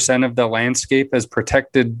 30% of the landscape as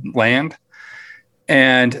protected land.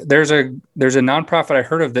 And there's a nonprofit I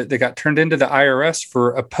heard of that got turned into the IRS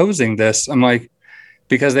for opposing this. I'm like,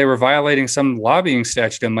 because they were violating some lobbying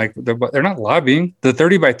statute. I'm like, they're not lobbying. The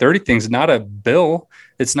 30 by 30 thing is not a bill.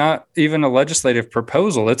 It's not even a legislative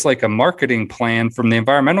proposal. It's like a marketing plan from the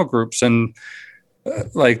environmental groups. And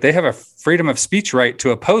like they have a freedom of speech right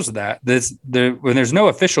to oppose that. When there's no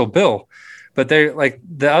official bill, but they like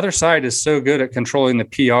the other side is so good at controlling the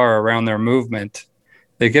PR around their movement.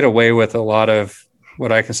 They get away with a lot of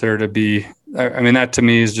what I consider to be, I mean, that to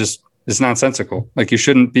me is just, it's nonsensical. Like you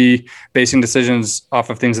shouldn't be basing decisions off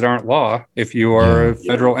of things that aren't law. If you are a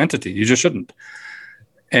federal entity, you just shouldn't.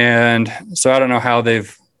 And so I don't know how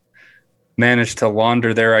they've managed to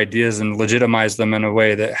launder their ideas and legitimize them in a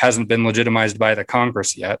way that hasn't been legitimized by the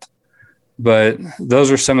Congress yet. But those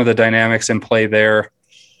are some of the dynamics in play there.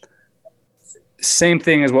 Same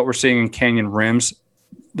thing as what we're seeing in canyon rims.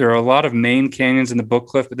 There are a lot of main canyons in the Book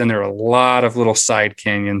Cliff, but then there are a lot of little side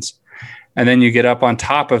canyons. And then you get up on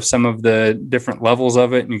top of some of the different levels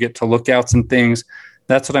of it and you get to lookouts and things.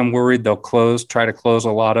 That's what I'm worried they'll try to close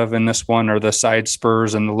a lot of in this one, or the side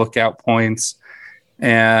spurs and the lookout points.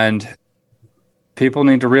 And people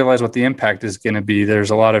need to realize what the impact is going to be.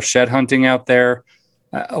 There's a lot of shed hunting out there.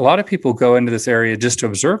 A lot of people go into this area just to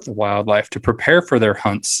observe the wildlife, to prepare for their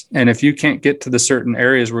hunts. And if you can't get to the certain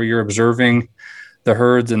areas where you're observing the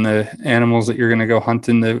herds and the animals that you're going to go hunt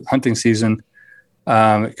in the hunting season,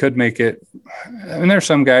 It could make it, I mean, there's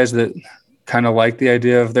some guys that kind of like the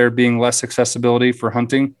idea of there being less accessibility for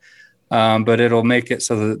hunting, but it'll make it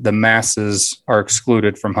so that the masses are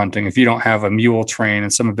excluded from hunting. If you don't have a mule train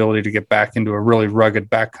and some ability to get back into a really rugged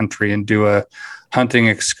backcountry and do a hunting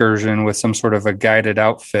excursion with some sort of a guided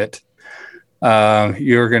outfit,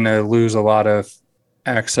 you're going to lose a lot of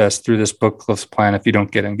access through this book cliffs plan if you don't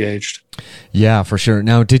get engaged. Yeah, for sure.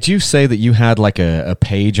 Now, did you say that you had like a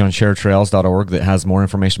page on sharedtrails.org that has more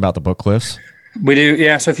information about the book cliffs? We do,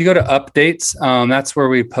 yeah. So if you go to updates, that's where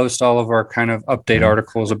we post all of our kind of update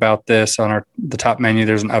articles about this. On the top menu,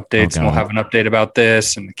 there's an updates, and we'll have an update about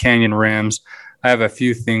this and the canyon rims. I have a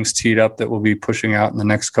few things teed up that we'll be pushing out in the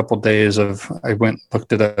next couple of days. I went and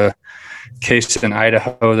looked at a case in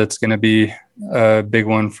Idaho that's going to be a big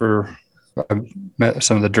one for. I've met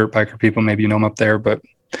some of the dirt biker people. Maybe you know them up there, but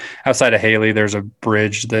outside of Haley, there's a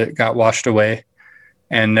bridge that got washed away,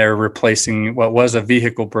 and they're replacing what was a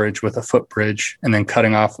vehicle bridge with a footbridge, and then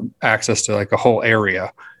cutting off access to like a whole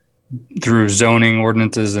area through zoning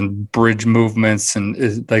ordinances and bridge movements. And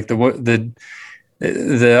is like the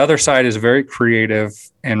other side is very creative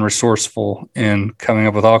and resourceful in coming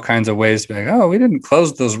up with all kinds of ways to be like, oh, we didn't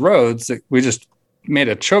close those roads. We just made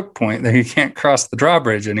a choke point that you can't cross the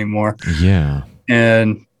drawbridge anymore. Yeah.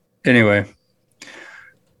 And anyway,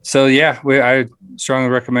 so yeah, I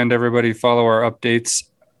strongly recommend everybody follow our updates.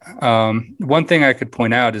 One thing I could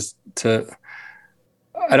point out is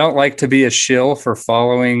I don't like to be a shill for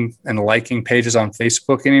following and liking pages on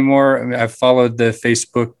Facebook anymore. I mean, I've followed the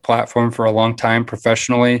Facebook platform for a long time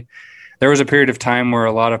professionally. There was a period of time where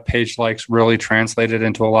a lot of page likes really translated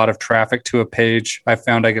into a lot of traffic to a page. I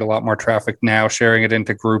found I get a lot more traffic now sharing it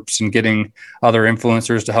into groups and getting other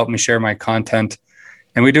influencers to help me share my content.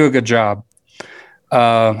 And we do a good job.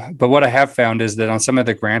 But what I have found is that on some of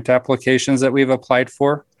the grant applications that we've applied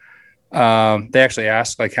for, they actually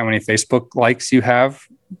ask like how many Facebook likes you have,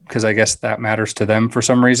 because I guess that matters to them for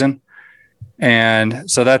some reason.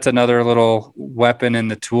 And so that's another little weapon in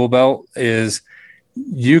the tool belt is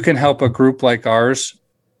you can help a group like ours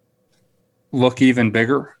look even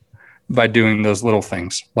bigger by doing those little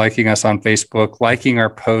things, liking us on Facebook, liking our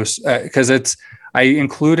posts, because I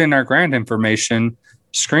include in our grant information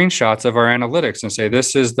screenshots of our analytics and say,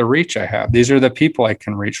 this is the reach I have. These are the people I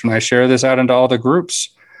can reach when I share this out into all the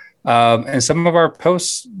groups. And some of our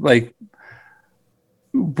posts, like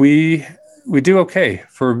we do okay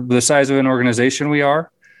for the size of an organization we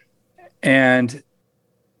are. And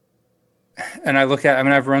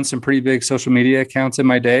I've run some pretty big social media accounts in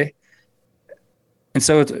my day. And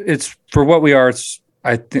so it's for what we are,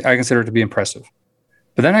 I consider it to be impressive.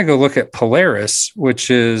 But then I go look at Polaris,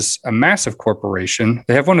 which is a massive corporation.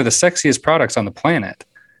 They have one of the sexiest products on the planet.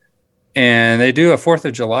 And they do a 4th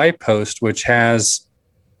of July post, which has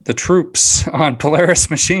the troops on Polaris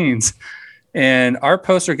machines. And our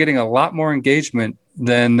posts are getting a lot more engagement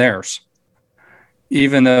than theirs.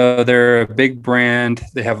 Even though they're a big brand,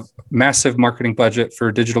 they have massive marketing budget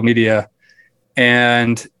for digital media.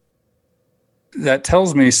 And that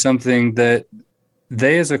tells me something that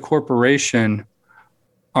they as a corporation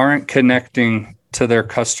aren't connecting to their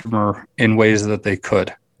customer in ways that they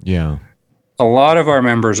could. Yeah. A lot of our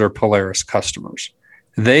members are Polaris customers.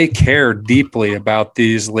 They care deeply about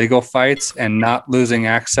these legal fights and not losing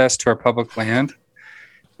access to our public land.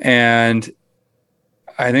 And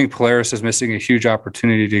I think Polaris is missing a huge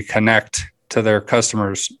opportunity to connect to their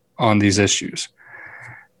customers on these issues.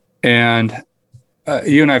 And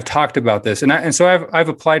you and I have talked about this, and so I've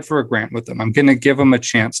applied for a grant with them. I'm going to give them a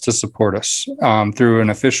chance to support us through an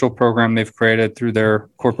official program they've created through their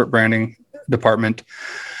corporate branding department.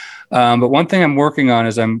 But one thing I'm working on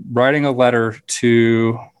is I'm writing a letter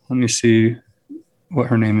to, let me see what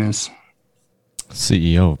her name is.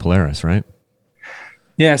 CEO of Polaris, right?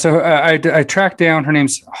 Yeah, so I tracked down, her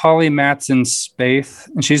name's Holly Matson Spaeth,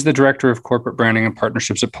 and she's the director of corporate branding and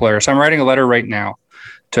partnerships at Polaris. I'm writing a letter right now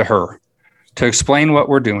to her to explain what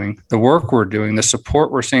we're doing, the work we're doing, the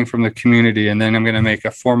support we're seeing from the community, and then I'm going to make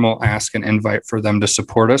a formal ask and invite for them to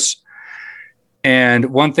support us.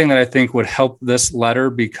 And one thing that I think would help this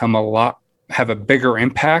letter have a bigger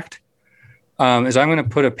impact is I'm going to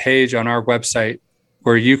put a page on our website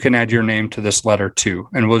where you can add your name to this letter too.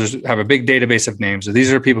 And we'll just have a big database of names. So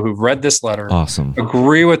these are people who've read this letter, awesome,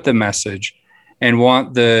 agree with the message, and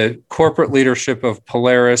want the corporate leadership of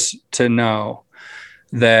Polaris to know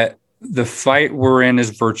that the fight we're in is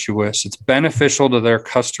virtuous. It's beneficial to their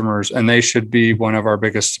customers, and they should be one of our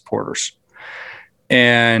biggest supporters.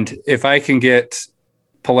 And if I can get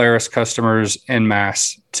Polaris customers en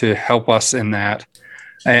masse to help us in that,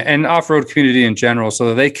 and off-road community in general, so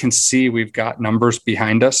that they can see we've got numbers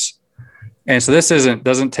behind us, And so this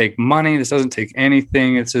doesn't take money. This doesn't take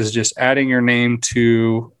anything. It says just adding your name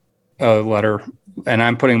to a letter, and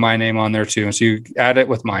I'm putting my name on there too. And so you add it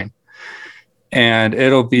with mine, and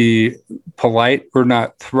it'll be polite. We're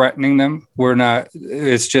not threatening them.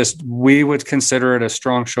 It's just, we would consider it a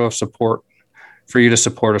strong show of support for you to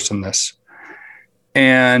support us in this.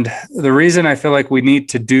 And the reason I feel like we need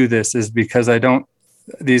to do this is because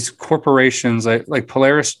these corporations, like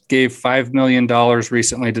Polaris gave $5 million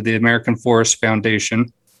recently to the American Forest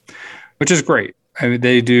Foundation, which is great. I mean,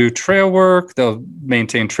 they do trail work. They'll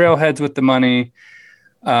maintain trailheads with the money.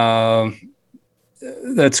 That's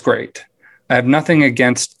great. I have nothing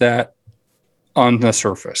against that on the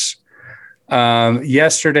surface.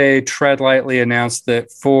 Yesterday, Tread Lightly announced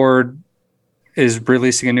that Ford is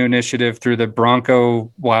releasing a new initiative through the Bronco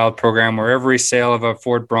Wild program, where every sale of a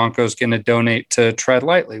Ford Bronco is going to donate to Tread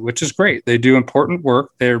Lightly, which is great. They do important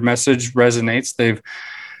work. Their message resonates.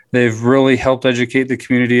 They've really helped educate the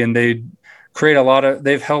community, and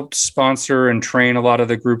they've helped sponsor and train a lot of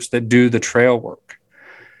the groups that do the trail work.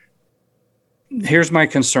 Here's my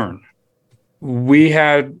concern. We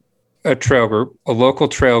had a trail group, a local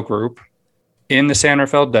trail group in the San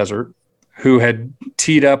Rafael Desert, who had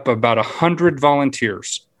teed up about 100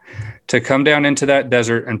 volunteers to come down into that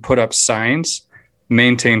desert and put up signs,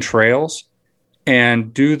 maintain trails,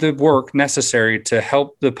 and do the work necessary to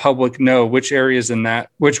help the public know which roads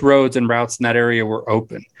and routes in that area were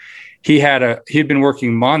open. He'd been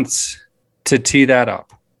working months to tee that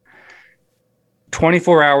up.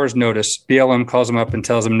 24 hours notice, BLM calls him up and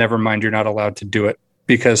tells him, never mind, you're not allowed to do it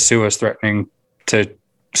because Sue is threatening to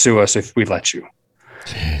sue us if we let you.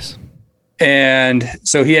 Jeez. And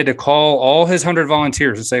so he had to call all his 100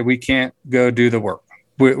 volunteers and say, we can't go do the work.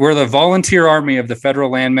 We're the volunteer army of the Federal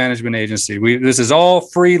Land Management Agency. This is all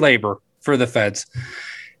free labor for the feds.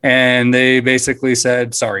 And they basically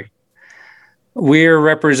said, sorry. We're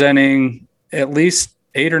representing at least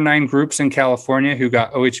 8 or 9 groups in California who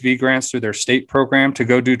got OHV grants through their state program to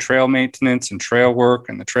go do trail maintenance and trail work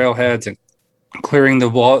and the trailheads and clearing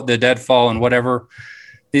the deadfall and whatever.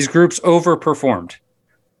 These groups overperformed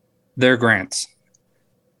their grants.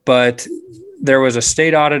 But there was a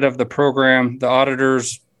state audit of the program. The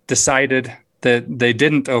auditors decided that they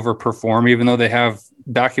didn't overperform, even though they have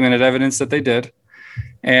documented evidence that they did,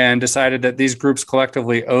 and decided that these groups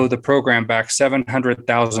collectively owe the program back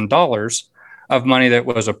 $700,000 of money that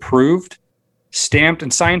was approved, stamped,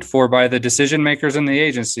 and signed for by the decision makers in the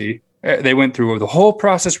agency. They went through the whole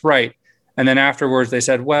process right. And then afterwards they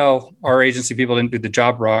said, well, our agency people didn't do the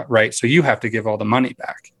job right, so you have to give all the money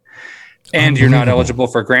back. And you're not eligible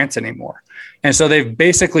for grants anymore. And so they've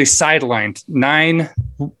basically sidelined 9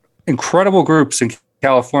 incredible groups in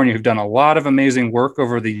California who've done a lot of amazing work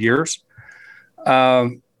over the years.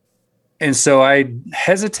 And so I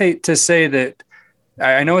hesitate to say that.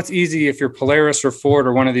 I know it's easy if you're Polaris or Ford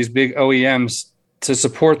or one of these big OEMs to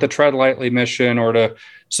support the Tread Lightly mission or to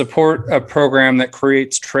support a program that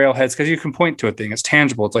creates trailheads, because you can point to a thing. It's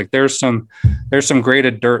tangible. It's like there's some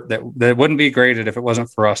graded dirt that wouldn't be graded if it wasn't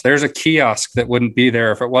for us. There's a kiosk that wouldn't be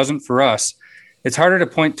there if it wasn't for us. It's harder to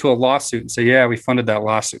point to a lawsuit and say, yeah, we funded that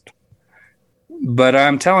lawsuit. But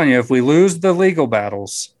I'm telling you, if we lose the legal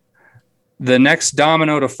battles, the next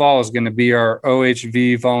domino to fall is going to be our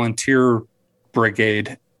OHV volunteer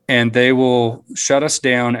brigade, and they will shut us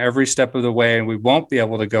down every step of the way, and we won't be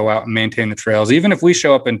able to go out and maintain the trails. Even if we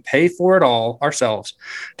show up and pay for it all ourselves,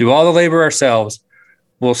 do all the labor ourselves,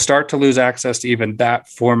 we'll start to lose access to even that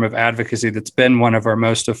form of advocacy that's been one of our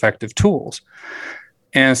most effective tools.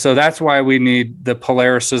 And so that's why we need the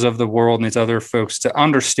Polarises of the world and these other folks to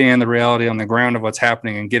understand the reality on the ground of what's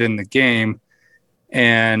happening and get in the game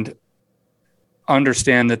and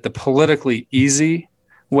understand that the politically easy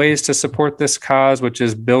ways to support this cause, which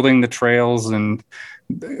is building the trails and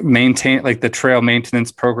maintain like the trail maintenance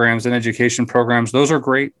programs and education programs. Those are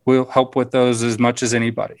great. We'll help with those as much as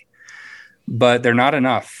anybody, but they're not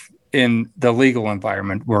enough in the legal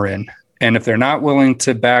environment we're in. And if they're not willing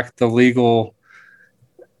to back the legal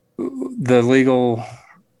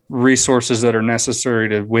resources that are necessary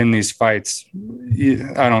to win these fights,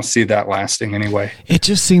 I don't see that lasting anyway. It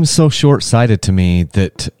just seems so short-sighted to me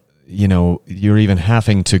that, you know, you're even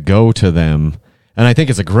having to go to them. And I think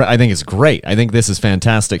it's great. I think this is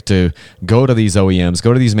fantastic to go to these OEMs,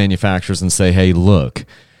 go to these manufacturers and say, hey, look,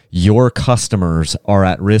 your customers are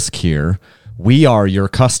at risk here. We are your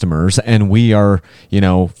customers, and we are,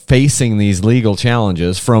 facing these legal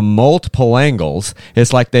challenges from multiple angles.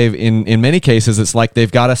 It's like in many cases, it's like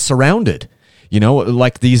they've got us surrounded.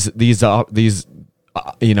 Like these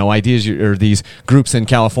ideas or these groups in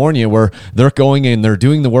California where they're going and they're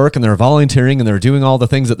doing the work and they're volunteering and they're doing all the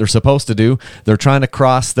things that they're supposed to do. They're trying to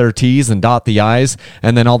cross their T's and dot the I's,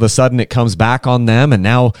 and then all of a sudden it comes back on them, and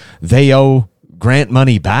now they owe grant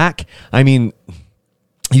money back. I mean,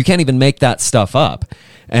 you can't even make that stuff up.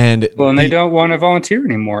 And they don't want to volunteer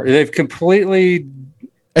anymore. They've completely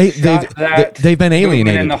they've been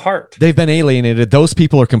alienated in the heart. They've been alienated. Those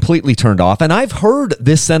people are completely turned off. And I've heard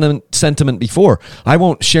this sentiment before. I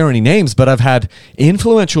won't share any names, but I've had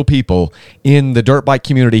influential people in the dirt bike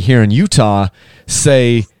community here in Utah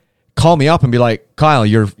call me up and be like, Kyle,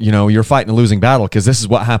 you're fighting a losing battle because this is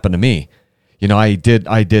what happened to me. I did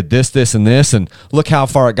this, and this, and look how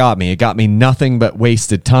far it got me. It got me nothing but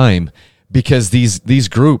wasted time because these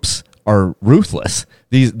groups are ruthless.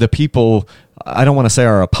 The people, I don't want to say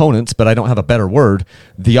our opponents, but I don't have a better word.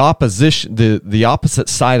 The opposition, the opposite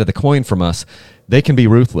side of the coin from us, they can be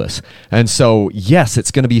ruthless. And so, yes,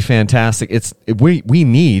 it's going to be fantastic. We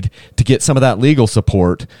need to get some of that legal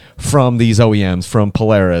support from these OEMs, from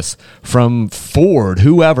Polaris, from Ford,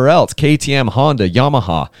 whoever else, KTM, Honda,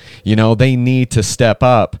 Yamaha. They need to step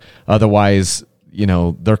up. Otherwise,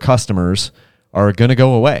 their customers are going to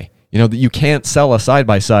go away. That you can't sell a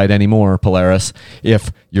side-by-side anymore, Polaris,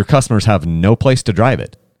 if your customers have no place to drive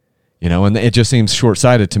it. And it just seems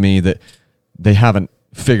short-sighted to me that they haven't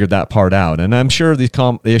figured that part out. And I'm sure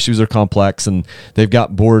the issues are complex, and they've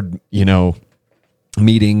got board,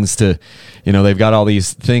 meetings to, they've got all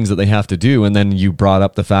these things that they have to do. And then you brought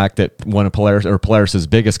up the fact that one of Polaris's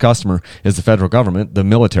biggest customer is the federal government, the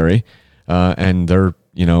military, and they're,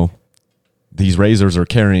 these razors are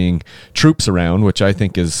carrying troops around, which I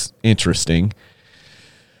think is interesting.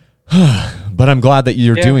 But I'm glad that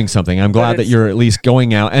you're doing something. I'm glad that you're at least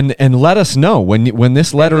going out and let us know when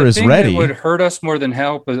this letter is ready. It would hurt us more than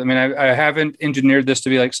help. I mean, I haven't engineered this to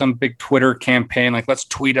be like some big Twitter campaign, like let's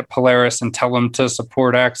tweet at Polaris and tell them to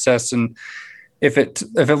support access. And if it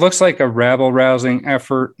looks like a rabble rousing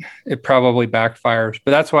effort, it probably backfires.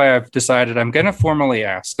 But that's why I've decided I'm going to formally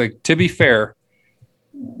ask. Like, to be fair,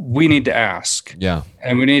 we need to ask. Yeah.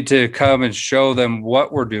 And we need to come and show them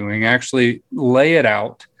what we're doing, actually lay it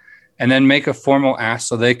out, and then make a formal ask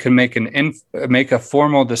so they can make a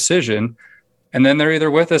formal decision. And then they're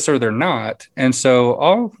either with us or they're not. And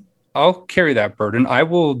so I'll carry that burden. I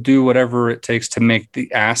will do whatever it takes to make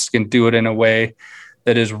the ask and do it in a way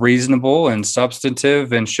that is reasonable and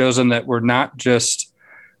substantive and shows them that we're not just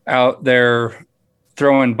out there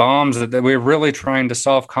throwing bombs, that we're really trying to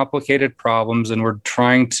solve complicated problems, and we're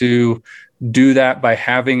trying to do that by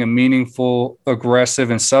having a meaningful, aggressive,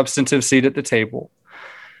 and substantive seat at the table.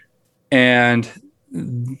 And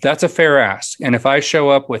that's a fair ask. And if I show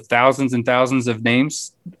up with thousands and thousands of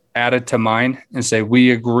names added to mine and say,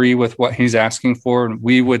 we agree with what he's asking for, and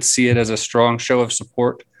we would see it as a strong show of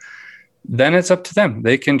support, then it's up to them.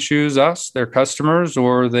 They can choose us, their customers,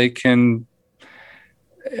 or they can,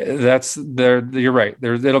 you're right.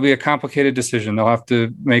 It'll be a complicated decision. They'll have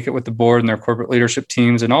to make it with the board and their corporate leadership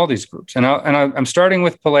teams and all these groups. And I'm starting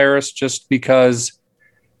with Polaris just because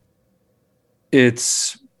they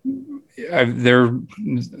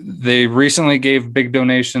recently gave big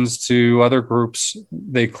donations to other groups.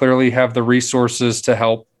 They clearly have the resources to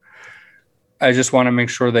help. I just want to make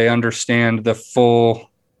sure they understand the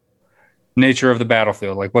full nature of the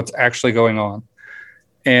battlefield, like what's actually going on.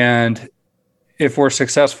 And if we're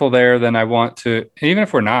successful there, then I want to, even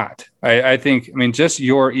if we're not, I think, just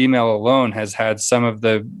your email alone has had some of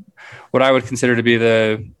what I would consider to be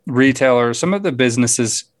the retailers, some of the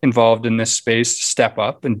businesses involved in this space step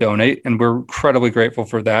up and donate. And we're incredibly grateful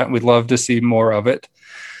for that. We'd love to see more of it.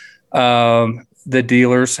 The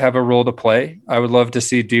dealers have a role to play. I would love to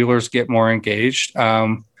see dealers get more engaged.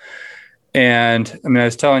 And I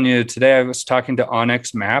was telling you today, I was talking to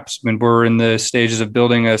Onyx Maps. We're in the stages of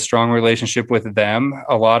building a strong relationship with them.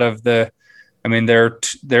 A lot of their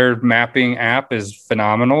mapping app is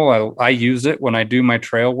phenomenal. I use it when I do my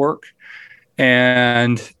trail work.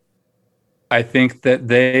 And I think that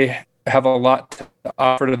they have a lot to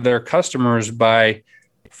offer to their customers by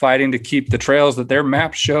fighting to keep the trails that their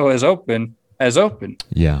maps show as open.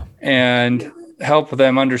 Yeah. And help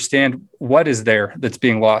them understand what is there that's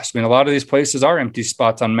being lost. A lot of these places are empty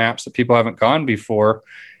spots on maps that people haven't gone before,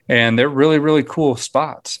 and they're really, really cool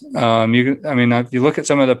spots. If you look at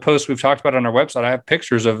some of the posts we've talked about on our website, I have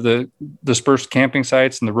pictures of the dispersed camping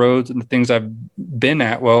sites and the roads and the things I've been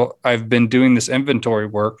at. Well, I've been doing this inventory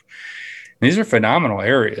work. These are phenomenal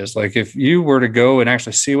areas. Like, if you were to go and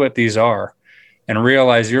actually see what these are and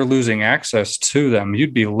realize you're losing access to them,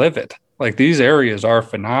 you'd be livid. Like, these areas are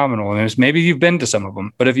phenomenal. And maybe you've been to some of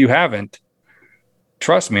them, but if you haven't,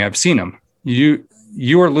 trust me, I've seen them.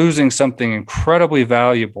 you are losing something incredibly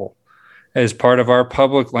valuable as part of our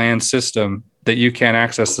public land system that you can't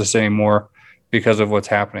access this anymore because of what's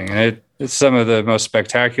happening. And it's some of the most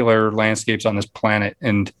spectacular landscapes on this planet.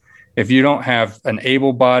 And if you don't have an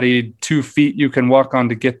able-bodied 2 feet you can walk on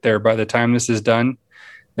to get there by the time this is done,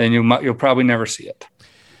 then you'll probably never see it.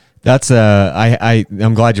 That's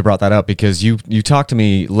I'm glad you brought that up, because you talked to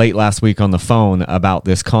me late last week on the phone about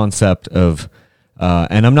this concept of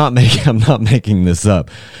and I'm not making this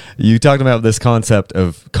up. You talked about this concept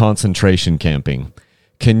of concentration camping.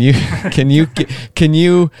 Can you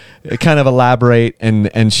kind of elaborate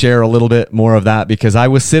and share a little bit more of that? Because I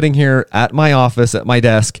was sitting here at my office at my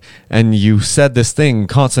desk, and you said this thing,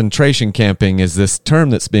 concentration camping is this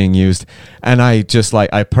term that's being used, and I just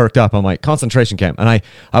I perked up. I'm like, concentration camp, and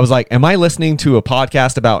I was like, am I listening to a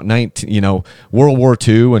podcast about World War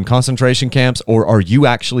II and concentration camps, or are you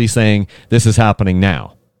actually saying this is happening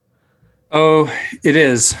now? Oh, it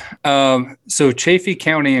is. So Chaffee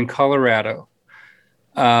County in Colorado.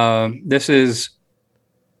 This is,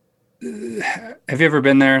 have you ever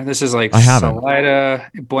been there? This is like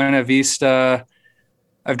Salida, Buena Vista.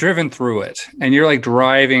 I've driven through it, and you're like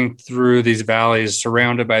driving through these valleys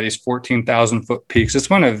surrounded by these 14,000 foot peaks. It's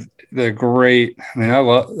one of the great, I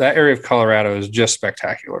love that area of Colorado is just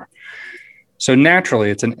spectacular. So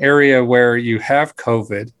naturally, it's an area where you have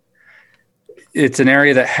COVID. It's an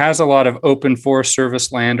area that has a lot of open Forest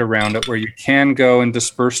Service land around it where you can go and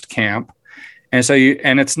dispersed camp. And so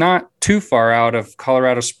it's not too far out of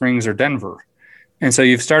Colorado Springs or Denver. And so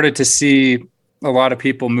you've started to see a lot of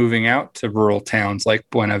people moving out to rural towns like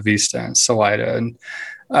Buena Vista and Salida. And,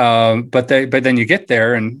 but then you get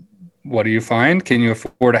there, and what do you find? Can you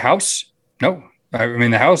afford a house? No. I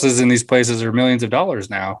mean, the houses in these places are millions of dollars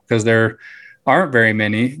now because there aren't very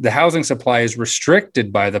many. The housing supply is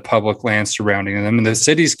restricted by the public land surrounding them, and the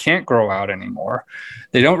cities can't grow out anymore.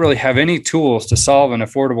 They don't really have any tools to solve an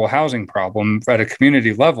affordable housing problem at a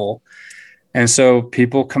community level. And so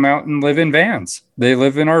people come out and live in vans. They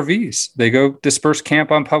live in RVs. They go disperse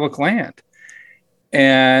camp on public land.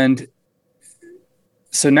 And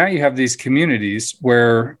so now you have these communities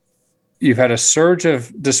where you've had a surge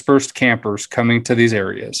of dispersed campers coming to these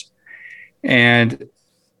areas and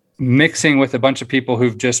mixing with a bunch of people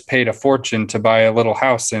who've just paid a fortune to buy a little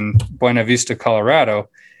house in Buena Vista, Colorado.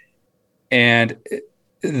 And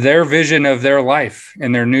their vision of their life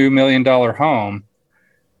in their new $1 million home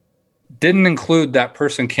didn't include that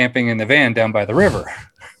person camping in the van down by the river.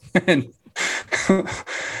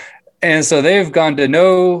 and so they've gone to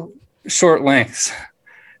no short lengths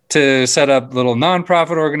to set up little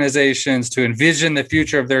nonprofit organizations to envision the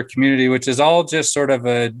future of their community, which is all just sort of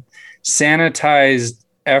a sanitized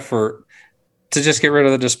effort to just get rid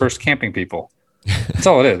of the dispersed camping people. That's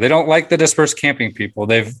all it is. They don't like the dispersed camping people.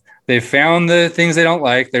 They've found the things they don't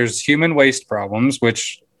like. There's human waste problems,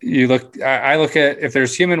 which I look at, if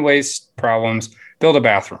there's human waste problems, build a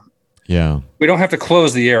bathroom. Yeah. We don't have to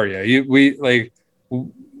close the area.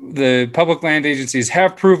 The public land agencies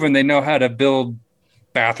have proven they know how to build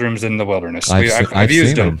bathrooms in the wilderness. I've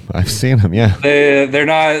used them. I've seen them. Yeah. They're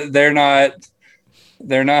not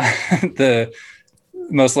the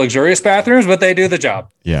most luxurious bathrooms, but they do the job.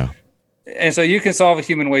 Yeah. And so you can solve a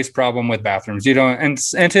human waste problem with bathrooms. You don't, and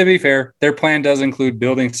to be fair, their plan does include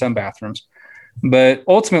building some bathrooms, but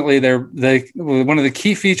ultimately one of the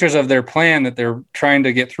key features of their plan that they're trying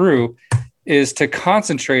to get through is to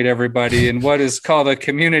concentrate everybody in what is called a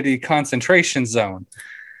community concentration zone.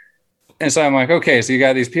 And so I'm like, okay, so you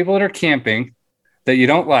got these people that are camping that you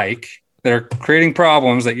don't like, that are creating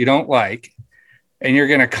problems that you don't like, and you're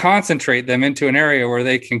going to concentrate them into an area where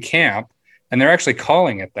they can camp. And they're actually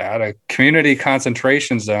calling it that, a community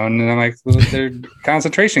concentration zone. And I'm like, well, they're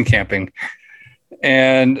concentration camping.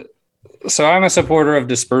 And so I'm a supporter of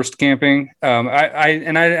dispersed camping. I'm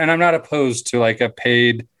not opposed to like a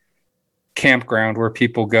paid campground where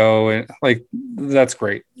people go, and like, that's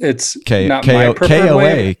great. It's not my preferred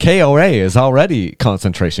way. KOA is already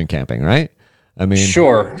concentration camping, right? I mean,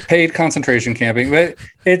 sure, paid concentration camping, but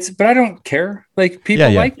I don't care. Like, people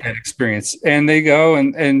like that experience, and they go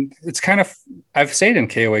and it's kind of, I've stayed in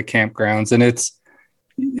KOA campgrounds, and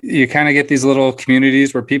you kind of get these little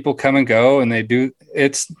communities where people come and go, and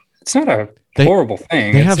it's not a horrible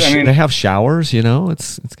thing. They have showers,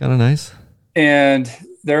 it's kind of nice. And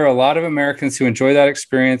there are a lot of Americans who enjoy that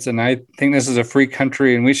experience, and I think this is a free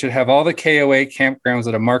country, and we should have all the KOA campgrounds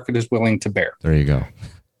that a market is willing to bear. There you go.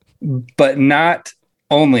 But not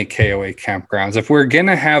only KOA campgrounds. If we're going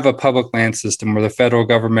to have a public land system where the federal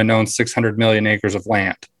government owns 600 million acres of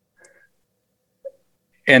land,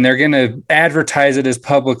 and they're going to advertise it as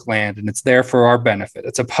public land, and it's there for our benefit,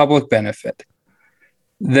 it's a public benefit,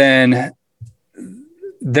 then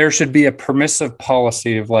there should be a permissive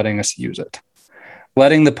policy of letting us use it,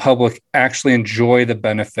 letting the public actually enjoy the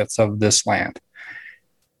benefits of this land.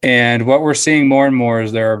 And what we're seeing more and more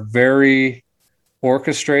is there are very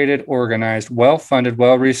orchestrated, organized, well-funded,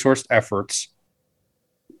 well-resourced efforts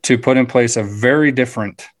to put in place a very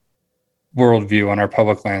different worldview on our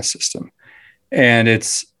public land system. And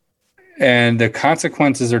the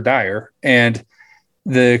consequences are dire. And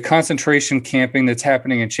the concentration camping that's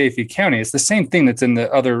happening in Chaffee County is the same thing that's in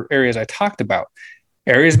the other areas I talked about.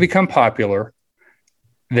 Areas become popular.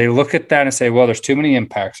 They look at that and say, well, there's too many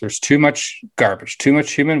impacts. There's too much garbage, too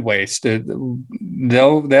much human waste.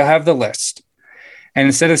 They'll have the list. And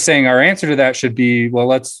instead of saying our answer to that should be, well,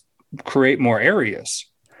 let's create more areas.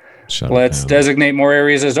 Let's designate more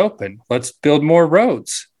areas as open. Let's build more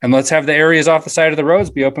roads. And let's have the areas off the side of the roads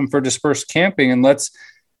be open for dispersed camping. And let's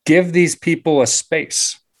give these people a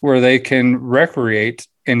space where they can recreate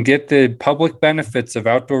and get the public benefits of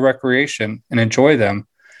outdoor recreation and enjoy them.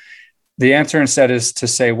 The answer instead is to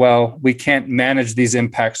say, well, we can't manage these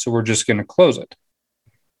impacts, so we're just going to close it.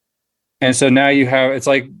 And so now it's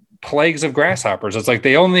like plagues of grasshoppers. It's like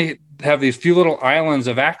they only have these few little islands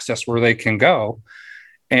of access where they can go.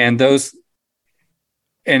 And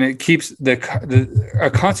it keeps a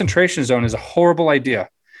concentration zone is a horrible idea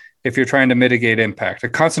if you're trying to mitigate impact. A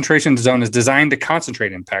concentration zone is designed to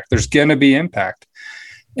concentrate impact. There's going to be impact.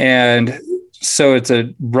 And so it's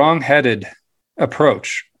a wrong-headed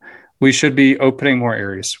approach. We should be opening more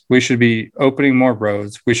areas. We should be opening more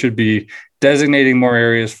roads. We should be designating more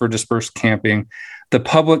areas for dispersed camping. The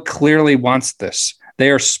public clearly wants this. They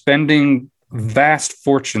are spending vast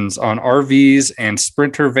fortunes on RVs and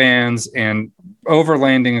sprinter vans and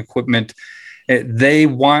overlanding equipment. They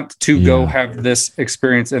want to go have this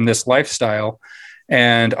experience and this lifestyle.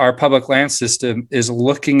 And our public land system is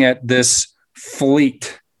looking at this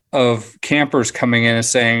fleet of campers coming in and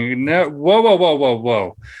saying, no,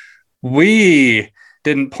 whoa. We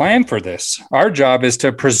didn't plan for this. Our job is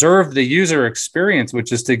to preserve the user experience,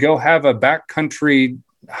 which is to go have a backcountry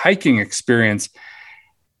hiking experience.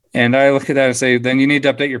 And I look at that and say, then you need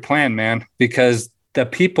to update your plan, man, because the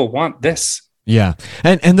people want this. Yeah.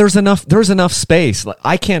 And there's enough space.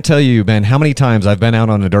 I can't tell you, Ben, how many times I've been out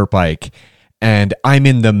on a dirt bike and I'm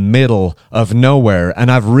in the middle of nowhere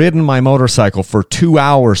and I've ridden my motorcycle for 2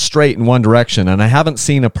 hours straight in one direction and I haven't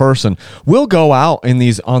seen a person. We'll go out on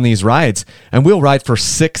these rides and we'll ride for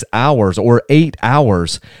 6 hours or 8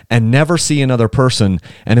 hours and never see another person.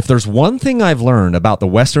 And if there's one thing I've learned about the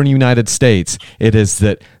Western United States, it is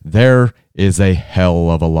that there is a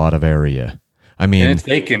hell of a lot of area. I mean, and it's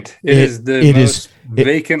vacant. It is the most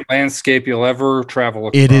vacant landscape you'll ever travel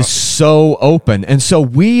across. It is so open. And so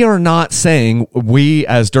we are not saying, we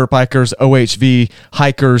as dirt bikers, OHV,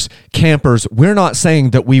 hikers, campers, we're not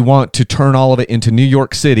saying that we want to turn all of it into New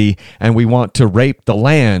York City and we want to rape the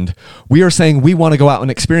land. We are saying we want to go out and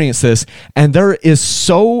experience this. And there is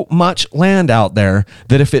so much land out there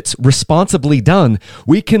that if it's responsibly done,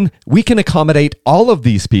 we can accommodate all of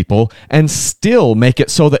these people and still make it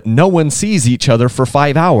so that no one sees each other for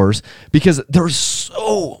 5 hours because there's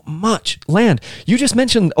so much land. You just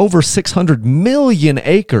mentioned over 600 million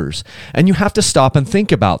acres, and you have to stop and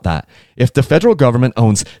think about that. If the federal government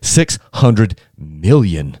owns 600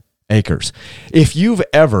 million acres, if you've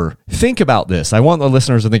ever, think about this. I want the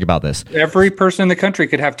listeners to think about this. Every person in the country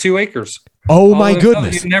could have 2 acres. Oh my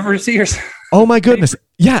goodness. You never see yourself. Oh my goodness.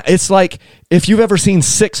 Yeah, it's like if you've ever seen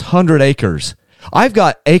 600 acres. I've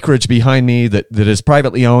got acreage behind me that is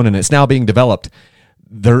privately owned and it's now being developed.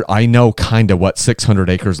 I know kind of what 600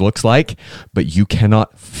 acres looks like, but you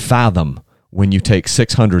cannot fathom when you take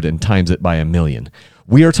 600 and times it by 1 million.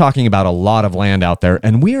 We are talking about a lot of land out there,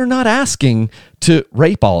 and we are not asking to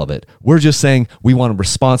rape all of it. We're just saying we want to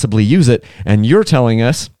responsibly use it, and you're telling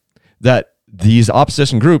us that these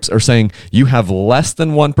opposition groups are saying you have less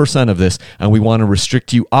than 1% of this, and we want to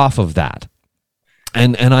restrict you off of that.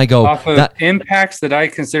 And I go off of impacts that I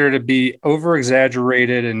consider to be over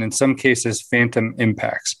exaggerated and in some cases phantom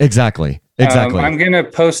impacts. Exactly. I'm going to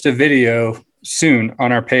post a video soon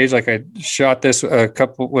on our page. Like I shot this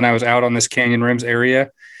when I was out on this Canyon Rims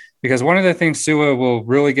area, because one of the things SUA will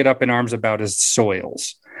really get up in arms about is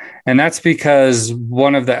soils. And that's because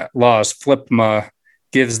one of the laws, FLPMA,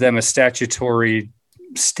 gives them a statutory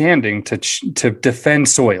standing to defend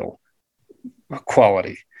soil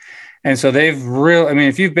quality. And so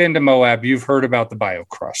if you've been to Moab, you've heard about the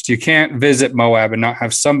biocrust. You can't visit Moab and not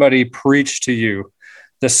have somebody preach to you.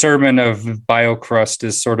 The sermon of biocrust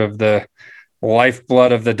is sort of the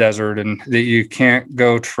lifeblood of the desert and that you can't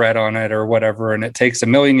go tread on it or whatever. And it takes 1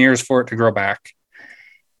 million years for it to grow back.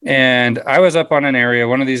 And I was up on an area,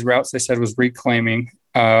 one of these routes they said was reclaiming.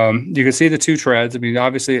 You could see the two treads. I mean,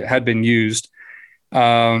 obviously it had been used,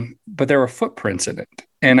 but there were footprints in it.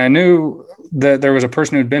 And I knew that there was a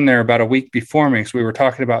person who'd been there about a week before me, because we were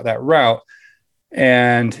talking about that route.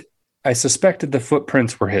 And I suspected the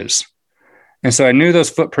footprints were his. And so I knew those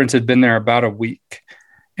footprints had been there about a week.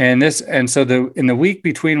 And so in the week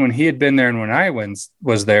between when he had been there and when I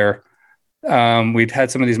was there, we'd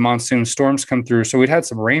had some of these monsoon storms come through. So we'd had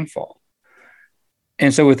some rainfall.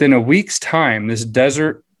 And so within a week's time, this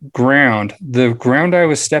desert ground, the ground I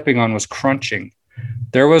was stepping on was crunching.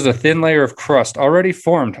 There was a thin layer of crust already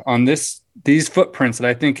formed on these footprints that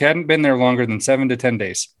I think hadn't been there longer than 7 to 10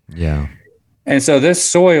 days. Yeah. And so this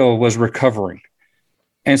soil was recovering.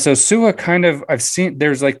 And so SUA I've seen,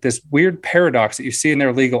 there's like this weird paradox that you see in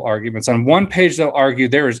their legal arguments. On one page, they'll argue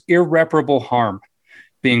there is irreparable harm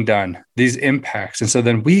being done, these impacts. And so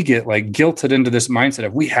then we get like guilted into this mindset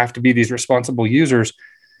of we have to be these responsible users.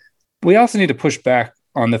 We also need to push back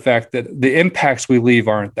on the fact that the impacts we leave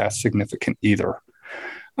aren't that significant either.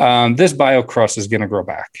 This biocrust is going to grow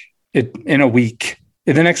back in a week.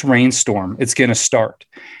 In the next rainstorm, it's going to start.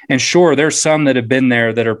 And sure, there's some that have been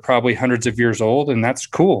there that are probably hundreds of years old, and that's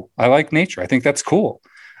cool. I like nature. I think that's cool.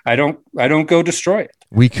 I don't go destroy it.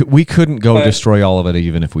 We couldn't go destroy all of it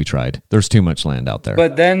even if we tried. There's too much land out there.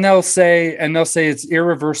 But then they'll say it's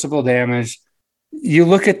irreversible damage. You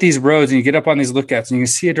look at these roads and you get up on these lookouts and you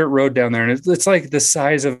see a dirt road down there, and it's like the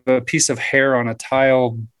size of a piece of hair on a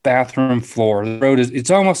tile bathroom floor. The road it's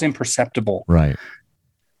almost imperceptible. Right.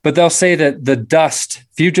 But they'll say that the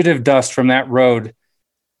fugitive dust from that road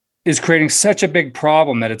is creating such a big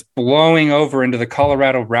problem that it's blowing over into the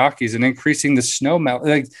Colorado Rockies and increasing the snow melt.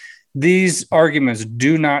 Like, these arguments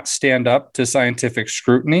do not stand up to scientific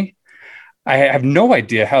scrutiny. I have no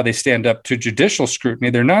idea how they stand up to judicial scrutiny.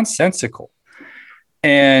 They're nonsensical.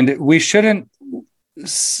 And we shouldn't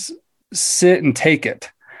sit and take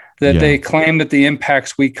it that they claim that the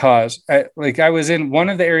impacts we cause. I was in one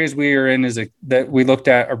of the areas we are in that we looked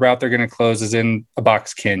at a route they're going to close is in a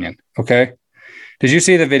box canyon. Okay. Did you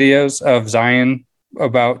see the videos of Zion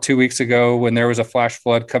about 2 weeks ago when there was a flash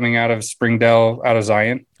flood coming out of Springdale, out of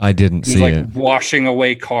Zion? I didn't see it. Washing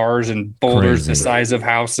away cars and boulders the size of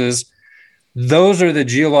houses. Those are the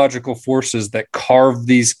geological forces that carve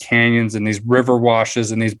these canyons and these river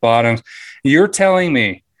washes and these bottoms. You're telling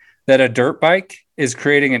me that a dirt bike is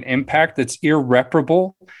creating an impact that's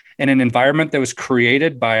irreparable in an environment that was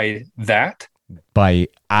created by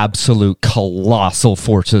absolute colossal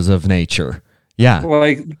forces of nature. Yeah.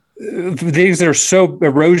 Like things that are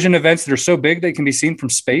erosion events that are so big they can be seen from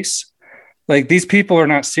space. Like, these people are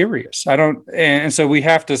not serious. And so we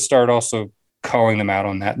have to start also calling them out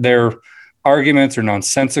on that. Their arguments are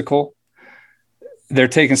nonsensical. They're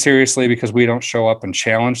taken seriously because we don't show up and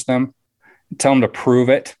challenge them, tell them to prove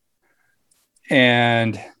it.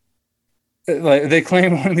 And they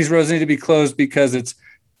claim one of these roads need to be closed because it's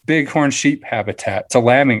bighorn sheep habitat. It's a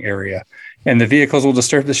lambing area, and the vehicles will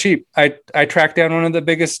disturb the sheep. I tracked down one of the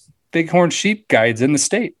biggest bighorn sheep guides in the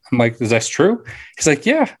state. I'm like, is that true? He's like,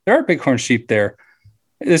 yeah, there are bighorn sheep there.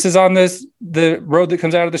 This is on the road that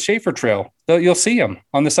comes out of the Schaefer Trail. You'll see them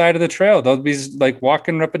on the side of the trail. They'll be like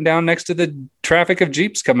walking up and down next to the traffic of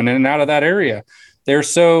Jeeps coming in and out of that area. They're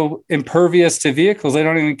so impervious to vehicles, they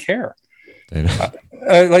don't even care.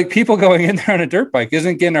 Like, people going in there on a dirt bike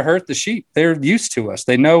isn't going to hurt the sheep. They're used to us.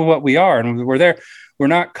 They know what we are, and we're there. We're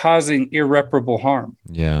not causing irreparable harm.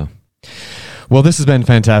 Yeah. Well, this has been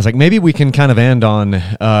fantastic. Maybe we can kind of end on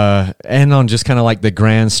just kind of like the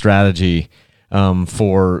grand strategy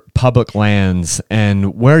for public lands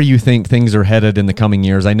and where you think things are headed in the coming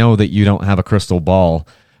years. I know that you don't have a crystal ball,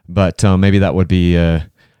 but maybe that would be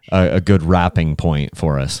a good wrapping point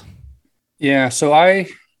for us. Yeah. So I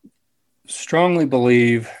strongly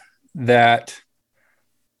believe that,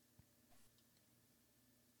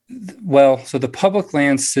 so the public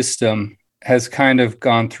land system has kind of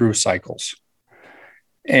gone through cycles.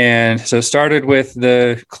 And so it started with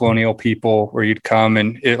the colonial people, where you'd come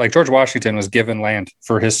and like George Washington was given land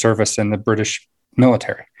for his service in the British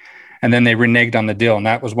military. And then they reneged on the deal. And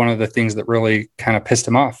that was one of the things that really kind of pissed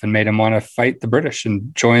him off and made him want to fight the British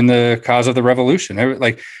and join the cause of the revolution.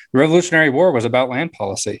 Like, the Revolutionary War was about land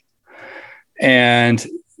policy. And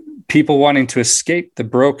people wanting to escape the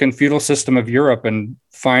broken feudal system of Europe and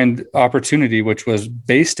find opportunity, which was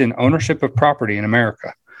based in ownership of property in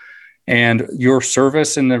America. And your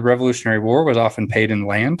service in the Revolutionary War was often paid in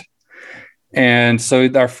land. And so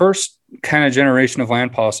our first kind of generation of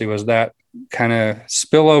land policy was that kind of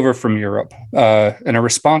spillover from Europe, in a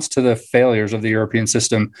response to the failures of the European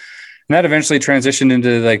system. And that eventually transitioned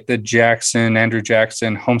into like the Andrew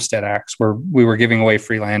Jackson Homestead Acts, where we were giving away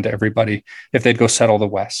free land to everybody if they'd go settle the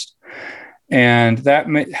West. And that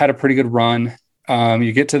had a pretty good run.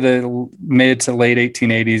 You get to the mid to late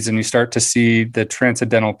 1880s and you start to see the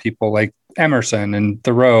transcendental people like Emerson and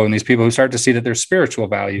Thoreau and these people who start to see that there's spiritual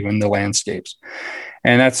value in the landscapes.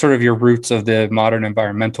 And that's sort of your roots of the modern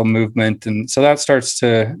environmental movement. And so that starts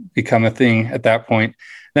to become a thing at that point.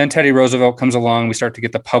 Then Teddy Roosevelt comes along. We start to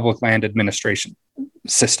get the public land administration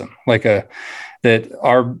system, we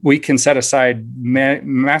can set aside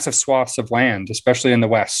massive swaths of land, especially in the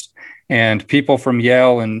West. And people from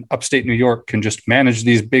Yale and upstate New York can just manage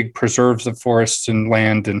these big preserves of forests and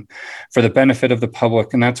land and for the benefit of the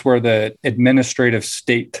public. And that's where the administrative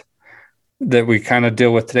state that we kind of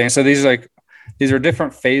deal with today. And so these are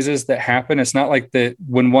different phases that happen. It's not like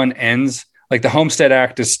when one ends, like the Homestead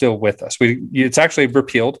Act is still with us. It's actually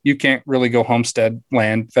repealed. You can't really go homestead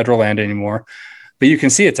land, federal land anymore, but you can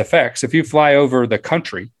see its effects. If you fly over the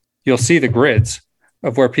country, you'll see the grids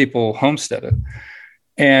of where people homesteaded.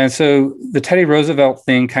 And so the Teddy Roosevelt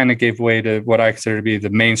thing kind of gave way to what I consider to be the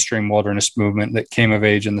mainstream wilderness movement that came of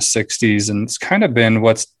age in the 60s. And it's kind of been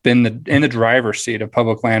what's been in the driver's seat of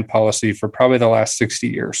public land policy for probably the last 60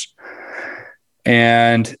 years.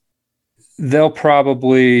 And they'll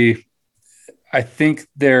probably, I think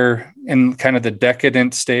they're in kind of the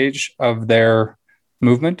decadent stage of their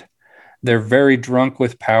movement. They're very drunk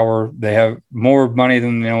with power. They have more money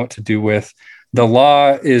than they know what to do with. The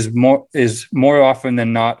law is more often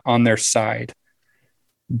than not on their side,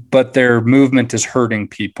 but their movement is hurting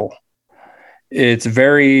people. It's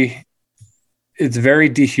very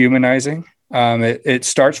dehumanizing. It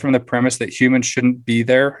starts from the premise that humans shouldn't be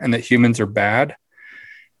there and that humans are bad.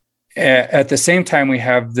 At the same time, we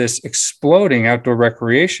have this exploding outdoor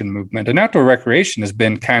recreation movement, and outdoor recreation has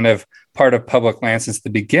been kind of part of public land since the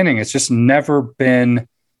beginning. It's just never been.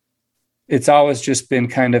 It's always just been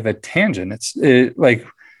kind of a tangent.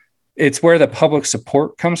 It's where the public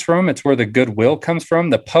support comes from. It's where the goodwill comes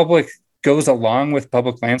from. The public goes along with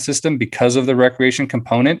public land system because of the recreation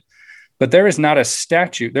component, but there is not a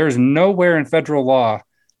statute. There is nowhere in federal law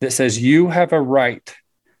that says you have a right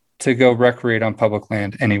to go recreate on public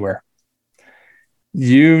land anywhere.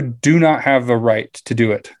 You do not have a right to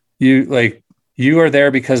do it. You are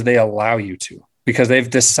there because they allow you to, because they've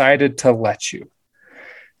decided to let you.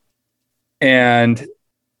 And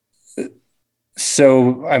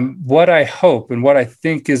so what I hope and what I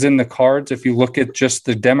think is in the cards, if you look at just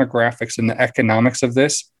the demographics and the economics of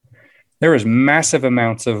this, there is massive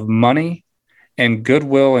amounts of money and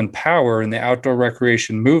goodwill and power in the outdoor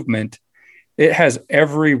recreation movement. It has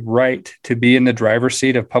every right to be in the driver's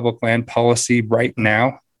seat of public land policy right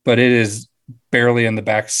now, but it is barely in the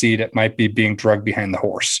back seat. It might be being dragged behind the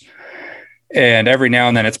horse. And every now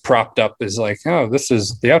and then it's propped up as like, oh, this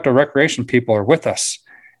is the outdoor recreation people are with us.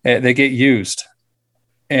 They get used.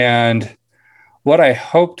 And what I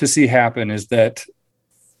hope to see happen is that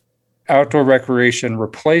outdoor recreation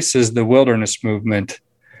replaces the wilderness movement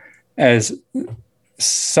as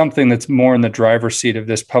something that's more in the driver's seat of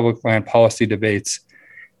this public land policy debates.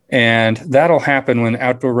 And that'll happen when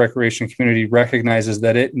outdoor recreation community recognizes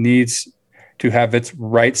that it needs to have its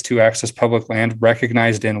rights to access public land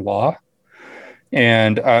recognized in law.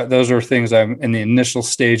 And those are things I'm in the initial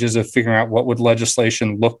stages of figuring out what would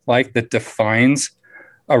legislation look like that defines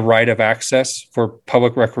a right of access for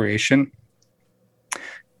public recreation.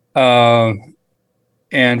 And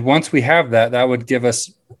once we have that, that would give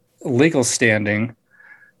us legal standing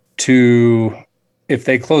to, if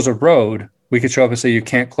they close a road, we could show up and say, you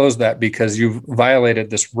can't close that because you've violated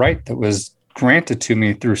this right that was granted to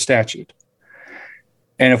me through statute.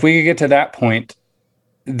 And if we could get to that point,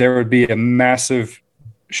 there would be a massive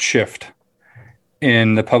shift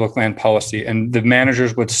in the public land policy, and the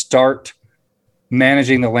managers would start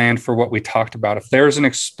managing the land for what we talked about. If there's an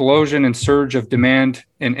explosion and surge of demand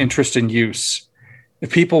and interest in use,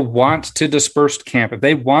 if people want to disperse camp, if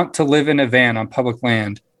they want to live in a van on public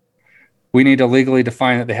land, we need to legally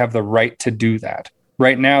define that they have the right to do that.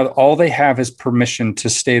 Right now, all they have is permission to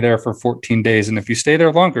stay there for 14 days. And if you stay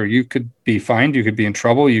there longer, you could be fined, you could be in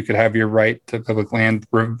trouble, you could have your right to public land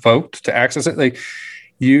revoked to access it.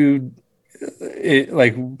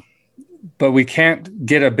 But we can't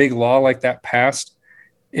get a big law like that passed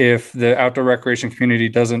if the outdoor recreation community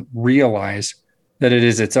doesn't realize that it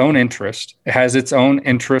is its own interest. It has its own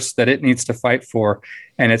interests that it needs to fight for.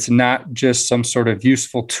 And it's not just some sort of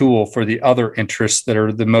useful tool for the other interests that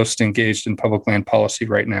are the most engaged in public land policy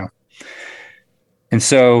right now. And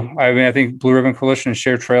so, I think Blue Ribbon Coalition and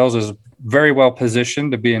Shared Trails is very well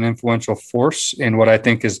positioned to be an influential force in what I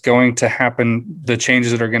think is going to happen, the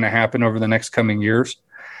changes that are going to happen over the next coming years.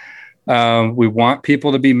 We want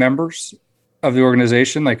people to be members of the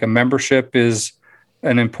organization. Like, a membership is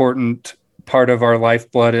an important part of our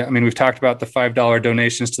lifeblood. I mean, we've talked about the $5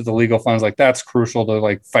 donations to the legal funds. Like, that's crucial to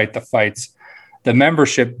like fight the fights. The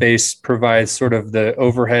membership base provides sort of the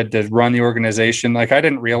overhead to run the organization. Like, I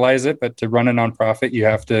didn't realize it, but to run a nonprofit,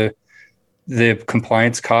 the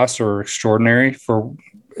compliance costs are extraordinary.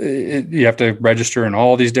 You have to register in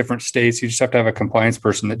all these different states. You just have to have a compliance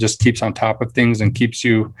person that just keeps on top of things and keeps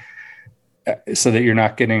you so that you're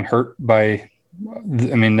not getting hurt by,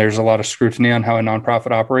 I mean, there's a lot of scrutiny on how a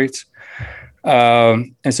nonprofit operates.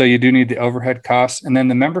 And so you do need the overhead costs. And then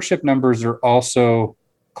the membership numbers are also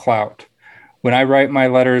clout. When I write my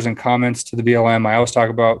letters and comments to the BLM, I always talk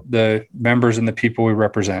about the members and the people we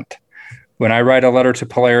represent. When I write a letter to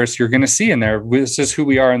Polaris, you're going to see in there, this is who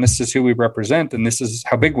we are and this is who we represent and this is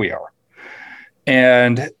how big we are.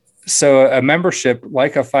 And so a membership,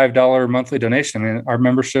 like a $5 monthly donation, I mean, our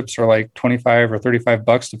memberships are like $25 or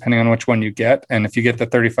 $35, depending on which one you get. And if you get the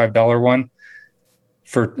 $35 one,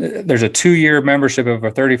 there's a 2-year membership of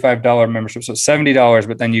a $35 membership, so $70,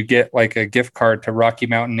 but then you get like a gift card to Rocky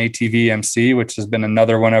Mountain ATV MC, which has been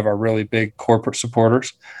another one of our really big corporate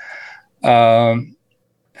supporters.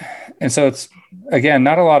 And so it's, again,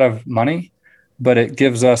 not a lot of money, but it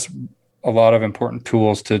gives us a lot of important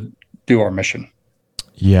tools to do our mission.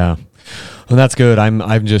 Yeah. Well, that's good.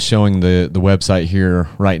 I'm just showing the website here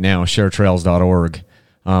right now, sharetrails.org.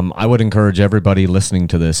 I would encourage everybody listening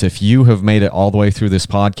to this, if you have made it all the way through this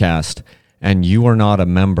podcast and you are not a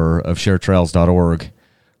member of sharetrails.org,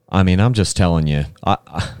 I mean, I'm just telling you,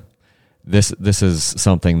 this is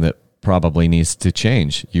something that probably needs to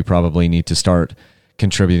change. You probably need to start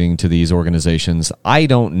contributing to these organizations. I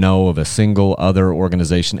don't know of a single other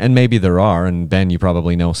organization, and maybe there are, and Ben, you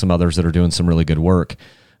probably know some others that are doing some really good work.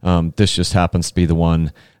 This just happens to be the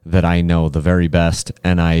one that I know the very best,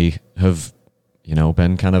 and I have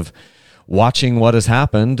been kind of watching what has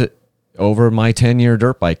happened over my 10-year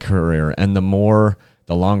dirt bike career. And the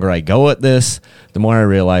longer I go at this, the more I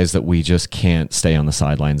realize that we just can't stay on the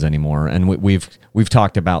sidelines anymore. And we've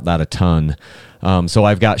talked about that a ton. So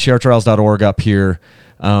I've got sharetrails.org up here.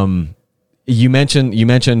 You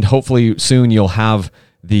mentioned hopefully soon you'll have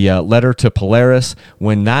the letter to Polaris.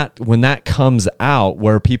 When that comes out,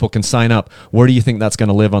 where people can sign up, where do you think that's going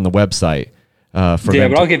to live on the website? But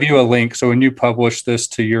I'll give you a link. So when you publish this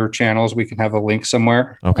to your channels, we can have a link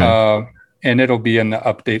somewhere. Okay. And it'll be in the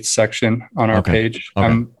updates section on our page. Okay.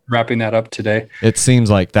 I'm wrapping that up today. It seems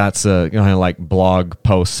like that's a like blog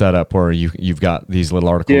post setup where you've got these little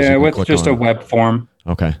articles. Yeah, with just a web form.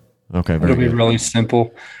 Okay. It'll be really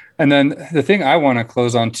simple. And then the thing I want to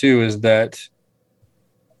close on too is that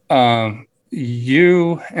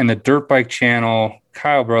you and the Dirt Bike Channel,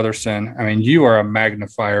 Kyle Brotherson, I mean, you are a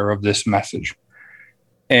magnifier of this message.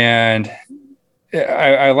 And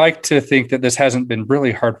I like to think that this hasn't been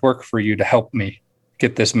really hard work for you to help me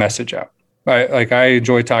get this message out. I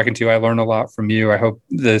enjoy talking to you. I learn a lot from you. I hope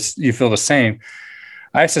you feel the same.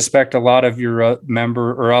 I suspect a lot of your a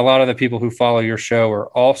lot of the people who follow your show are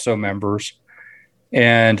also members.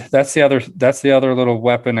 And that's the other little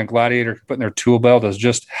weapon a gladiator can put in their tool belt, is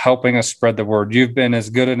just helping us spread the word. You've been as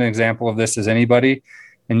good an example of this as anybody,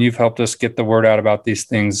 and you've helped us get the word out about these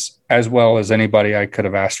things as well as anybody I could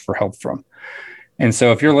have asked for help from. And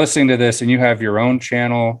so if you're listening to this and you have your own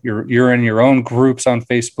channel, you're in your own groups on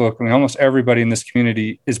Facebook, I mean, almost everybody in this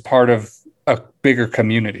community is part of a bigger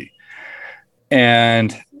community.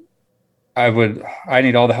 And I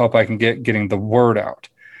need all the help I can get getting the word out.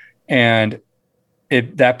 And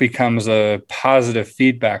that becomes a positive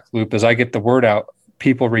feedback loop. As I get the word out,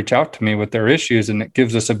 people reach out to me with their issues, and it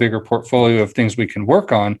gives us a bigger portfolio of things we can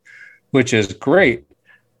work on, which is great.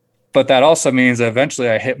 But that also means that eventually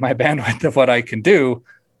I hit my bandwidth of what I can do,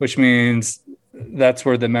 which means that's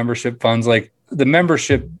where the membership funds, like the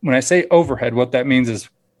membership, when I say overhead, what that means is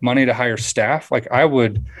money to hire staff.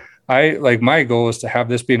 My goal is to have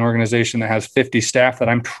this be an organization that has 50 staff that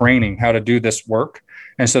I'm training how to do this work.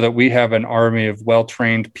 And so that we have an army of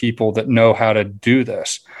well-trained people that know how to do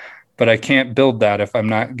this. But I can't build that if I'm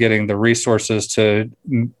not getting the resources to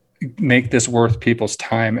make this worth people's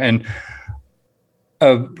time. And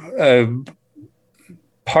a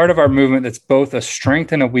part of our movement that's both a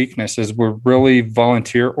strength and a weakness is we're really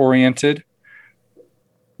volunteer-oriented,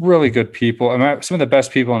 really good people. Some of the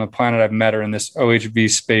best people on the planet I've met are in this OHV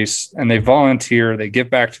space, and they volunteer, they give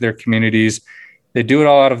back to their communities, they do it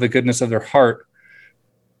all out of the goodness of their heart.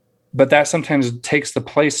 But that sometimes takes the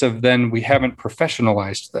place of then we haven't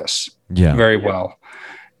professionalized this very well.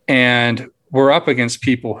 And we're up against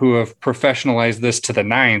people who have professionalized this to the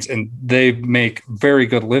nines, and they make very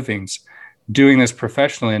good livings doing this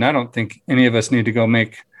professionally. And I don't think any of us need to go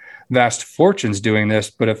make vast fortunes doing this.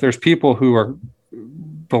 But if there's people who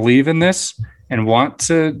believe in this and want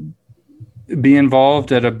to be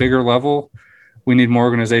involved at a bigger level, we need more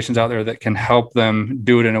organizations out there that can help them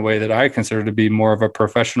do it in a way that I consider to be more of a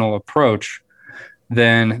professional approach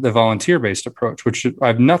than the volunteer-based approach, which I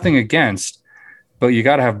have nothing against, but you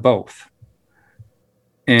got to have both.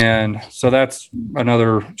 And so that's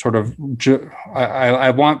another sort of,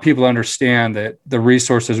 I want people to understand that the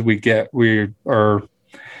resources we get, we are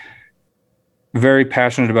very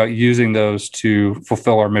passionate about using those to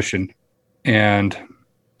fulfill our mission. And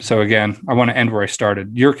so again, I want to end where I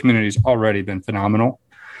started. Your community's already been phenomenal.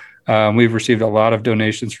 We've received a lot of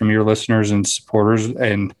donations from your listeners and supporters,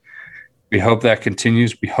 and we hope that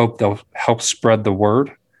continues. We hope they'll help spread the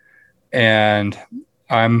word. And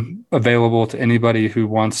I'm available to anybody who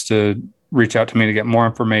wants to reach out to me to get more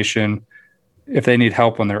information, if they need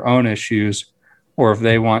help on their own issues, or if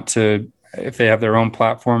they have their own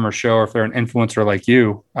platform or show, or if they're an influencer like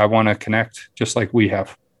you. I want to connect just like we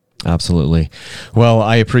have. Absolutely. Well,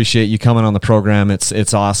 I appreciate you coming on the program.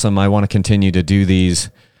 It's awesome. I want to continue to do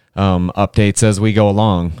these updates as we go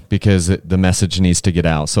along, because the message needs to get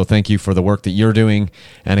out. So thank you for the work that you're doing.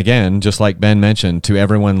 And again, just like Ben mentioned, to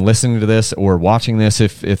everyone listening to this or watching this,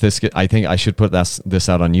 if this, I think I should put this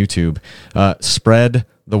out on YouTube, spread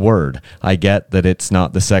the word. I get that it's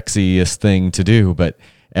not the sexiest thing to do, but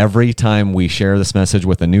every time we share this message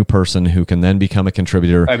with a new person who can then become a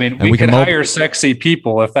contributor. I mean, we can hire sexy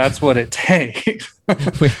people if that's what it takes.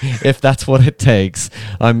 If that's what it takes.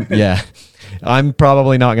 I'm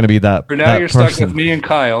probably not going to be that. For now, you're stuck with me and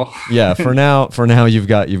Kyle. Yeah. For now, you've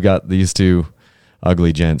got these two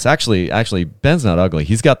ugly gents. Actually, Ben's not ugly.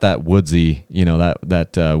 He's got that woodsy,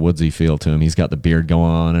 that woodsy feel to him. He's got the beard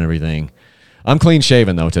going on and everything. I'm clean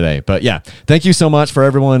shaven though today, but yeah, thank you so much for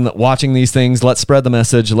everyone watching these things. Let's spread the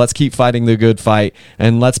message. Let's keep fighting the good fight,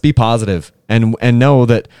 and let's be positive and know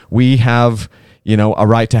that we have, a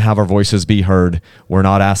right to have our voices be heard. We're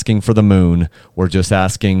not asking for the moon. We're just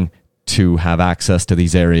asking to have access to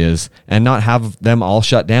these areas and not have them all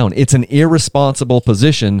shut down. It's an irresponsible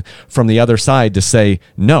position from the other side to say,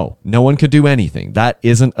 no one could do anything. That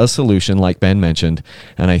isn't a solution, like Ben mentioned.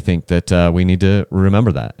 And I think that we need to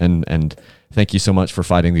remember that. And thank you so much for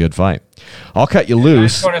fighting the good fight. I'll cut you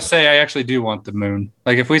loose. I just want to say I actually do want the moon.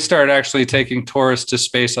 Like, if we start actually taking tourists to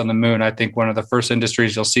space on the moon, I think one of the first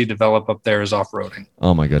industries you'll see develop up there is off-roading.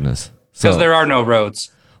 Oh my goodness. Because there are no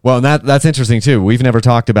roads. Well, that's interesting too. We've never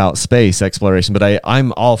talked about space exploration, but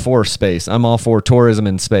I'm all for space. I'm all for tourism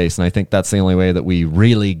in space, and I think that's the only way that we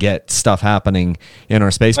really get stuff happening in our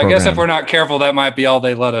space program. I guess if we're not careful, that might be all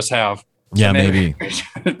they let us have. Yeah, so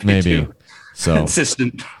maybe. So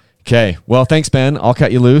consistent. Okay. Well, thanks, Ben. I'll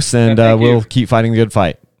cut you loose, and we'll keep fighting the good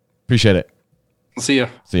fight. Appreciate it. See ya.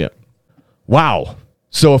 Wow.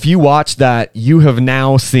 So if you watch that, you have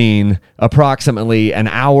now seen approximately an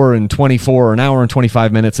hour and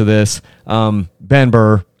 25 minutes of this. Ben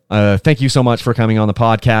Burr, thank you so much for coming on the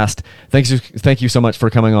podcast. Thank you so much for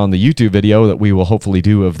coming on the YouTube video that we will hopefully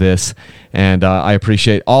do of this. And I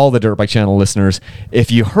appreciate all the Dirt Bike Channel listeners.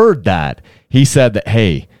 If you heard that, he said that,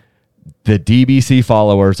 hey, the DBC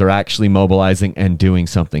followers are actually mobilizing and doing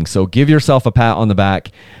something. So give yourself a pat on the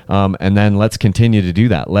back, and then let's continue to do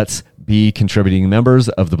that. Let's be contributing members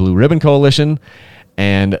of the Blue Ribbon Coalition,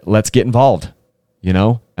 and let's get involved,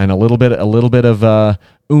 and a little bit of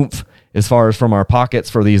oomph as far as from our pockets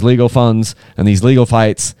for these legal funds and these legal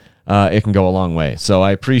fights. It can go a long way. So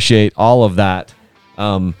I appreciate all of that.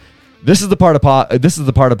 This is the part of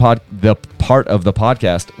the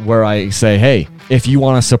podcast where I say, hey, if you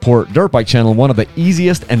want to support Dirt Bike Channel, one of the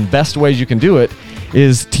easiest and best ways you can do it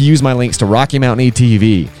is to use my links to Rocky Mountain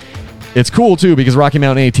ATV. It's cool too, because Rocky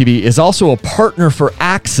Mountain ATV is also a partner for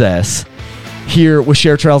access here with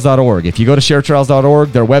sharetrails.org. If you go to sharetrails.org,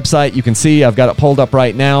 their website, you can see I've got it pulled up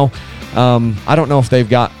right now. I don't know if they've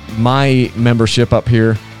got my membership up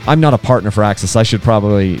here. I'm not a partner for access. I should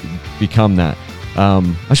probably become that.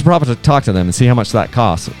 I should probably talk to them and see how much that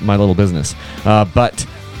costs, my little business. But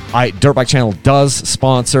Dirt Bike Channel does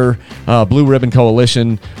sponsor Blue Ribbon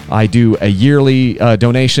Coalition. I do a yearly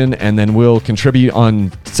donation, and then we'll contribute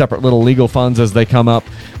on separate little legal funds as they come up.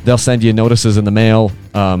 They'll send you notices in the mail,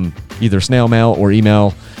 either snail mail or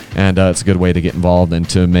email, and it's a good way to get involved and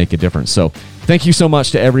to make a difference. So thank you so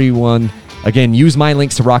much to everyone. Again, use my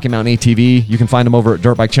links to Rocky Mountain ATV. You can find them over at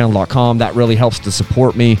dirtbikechannel.com. That really helps to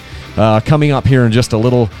support me coming up here in just a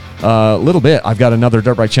little bit, I've got another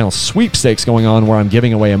Dirt Bike Channel sweepstakes going on where I'm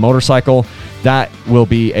giving away a motorcycle. That will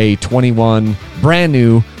be a brand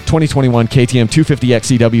new 2021 KTM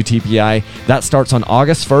 250X CW TPI. That starts on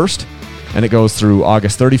August 1st, and it goes through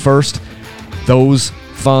August 31st. Those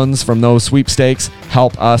funds from those sweepstakes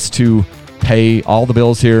help us to pay all the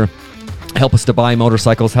bills here, help us to buy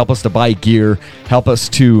motorcycles, help us to buy gear, help us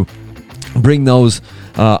to bring those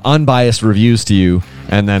unbiased reviews to you,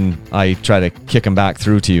 and then I try to kick them back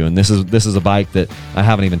through to you. And this is a bike that I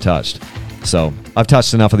haven't even touched. So I've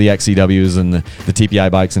touched enough of the XCWs and the TPI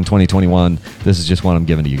bikes in 2021. This is just what I'm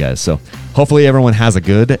giving to you guys. So hopefully everyone has a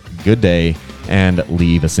good day and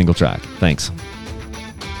leave a single track. Thanks.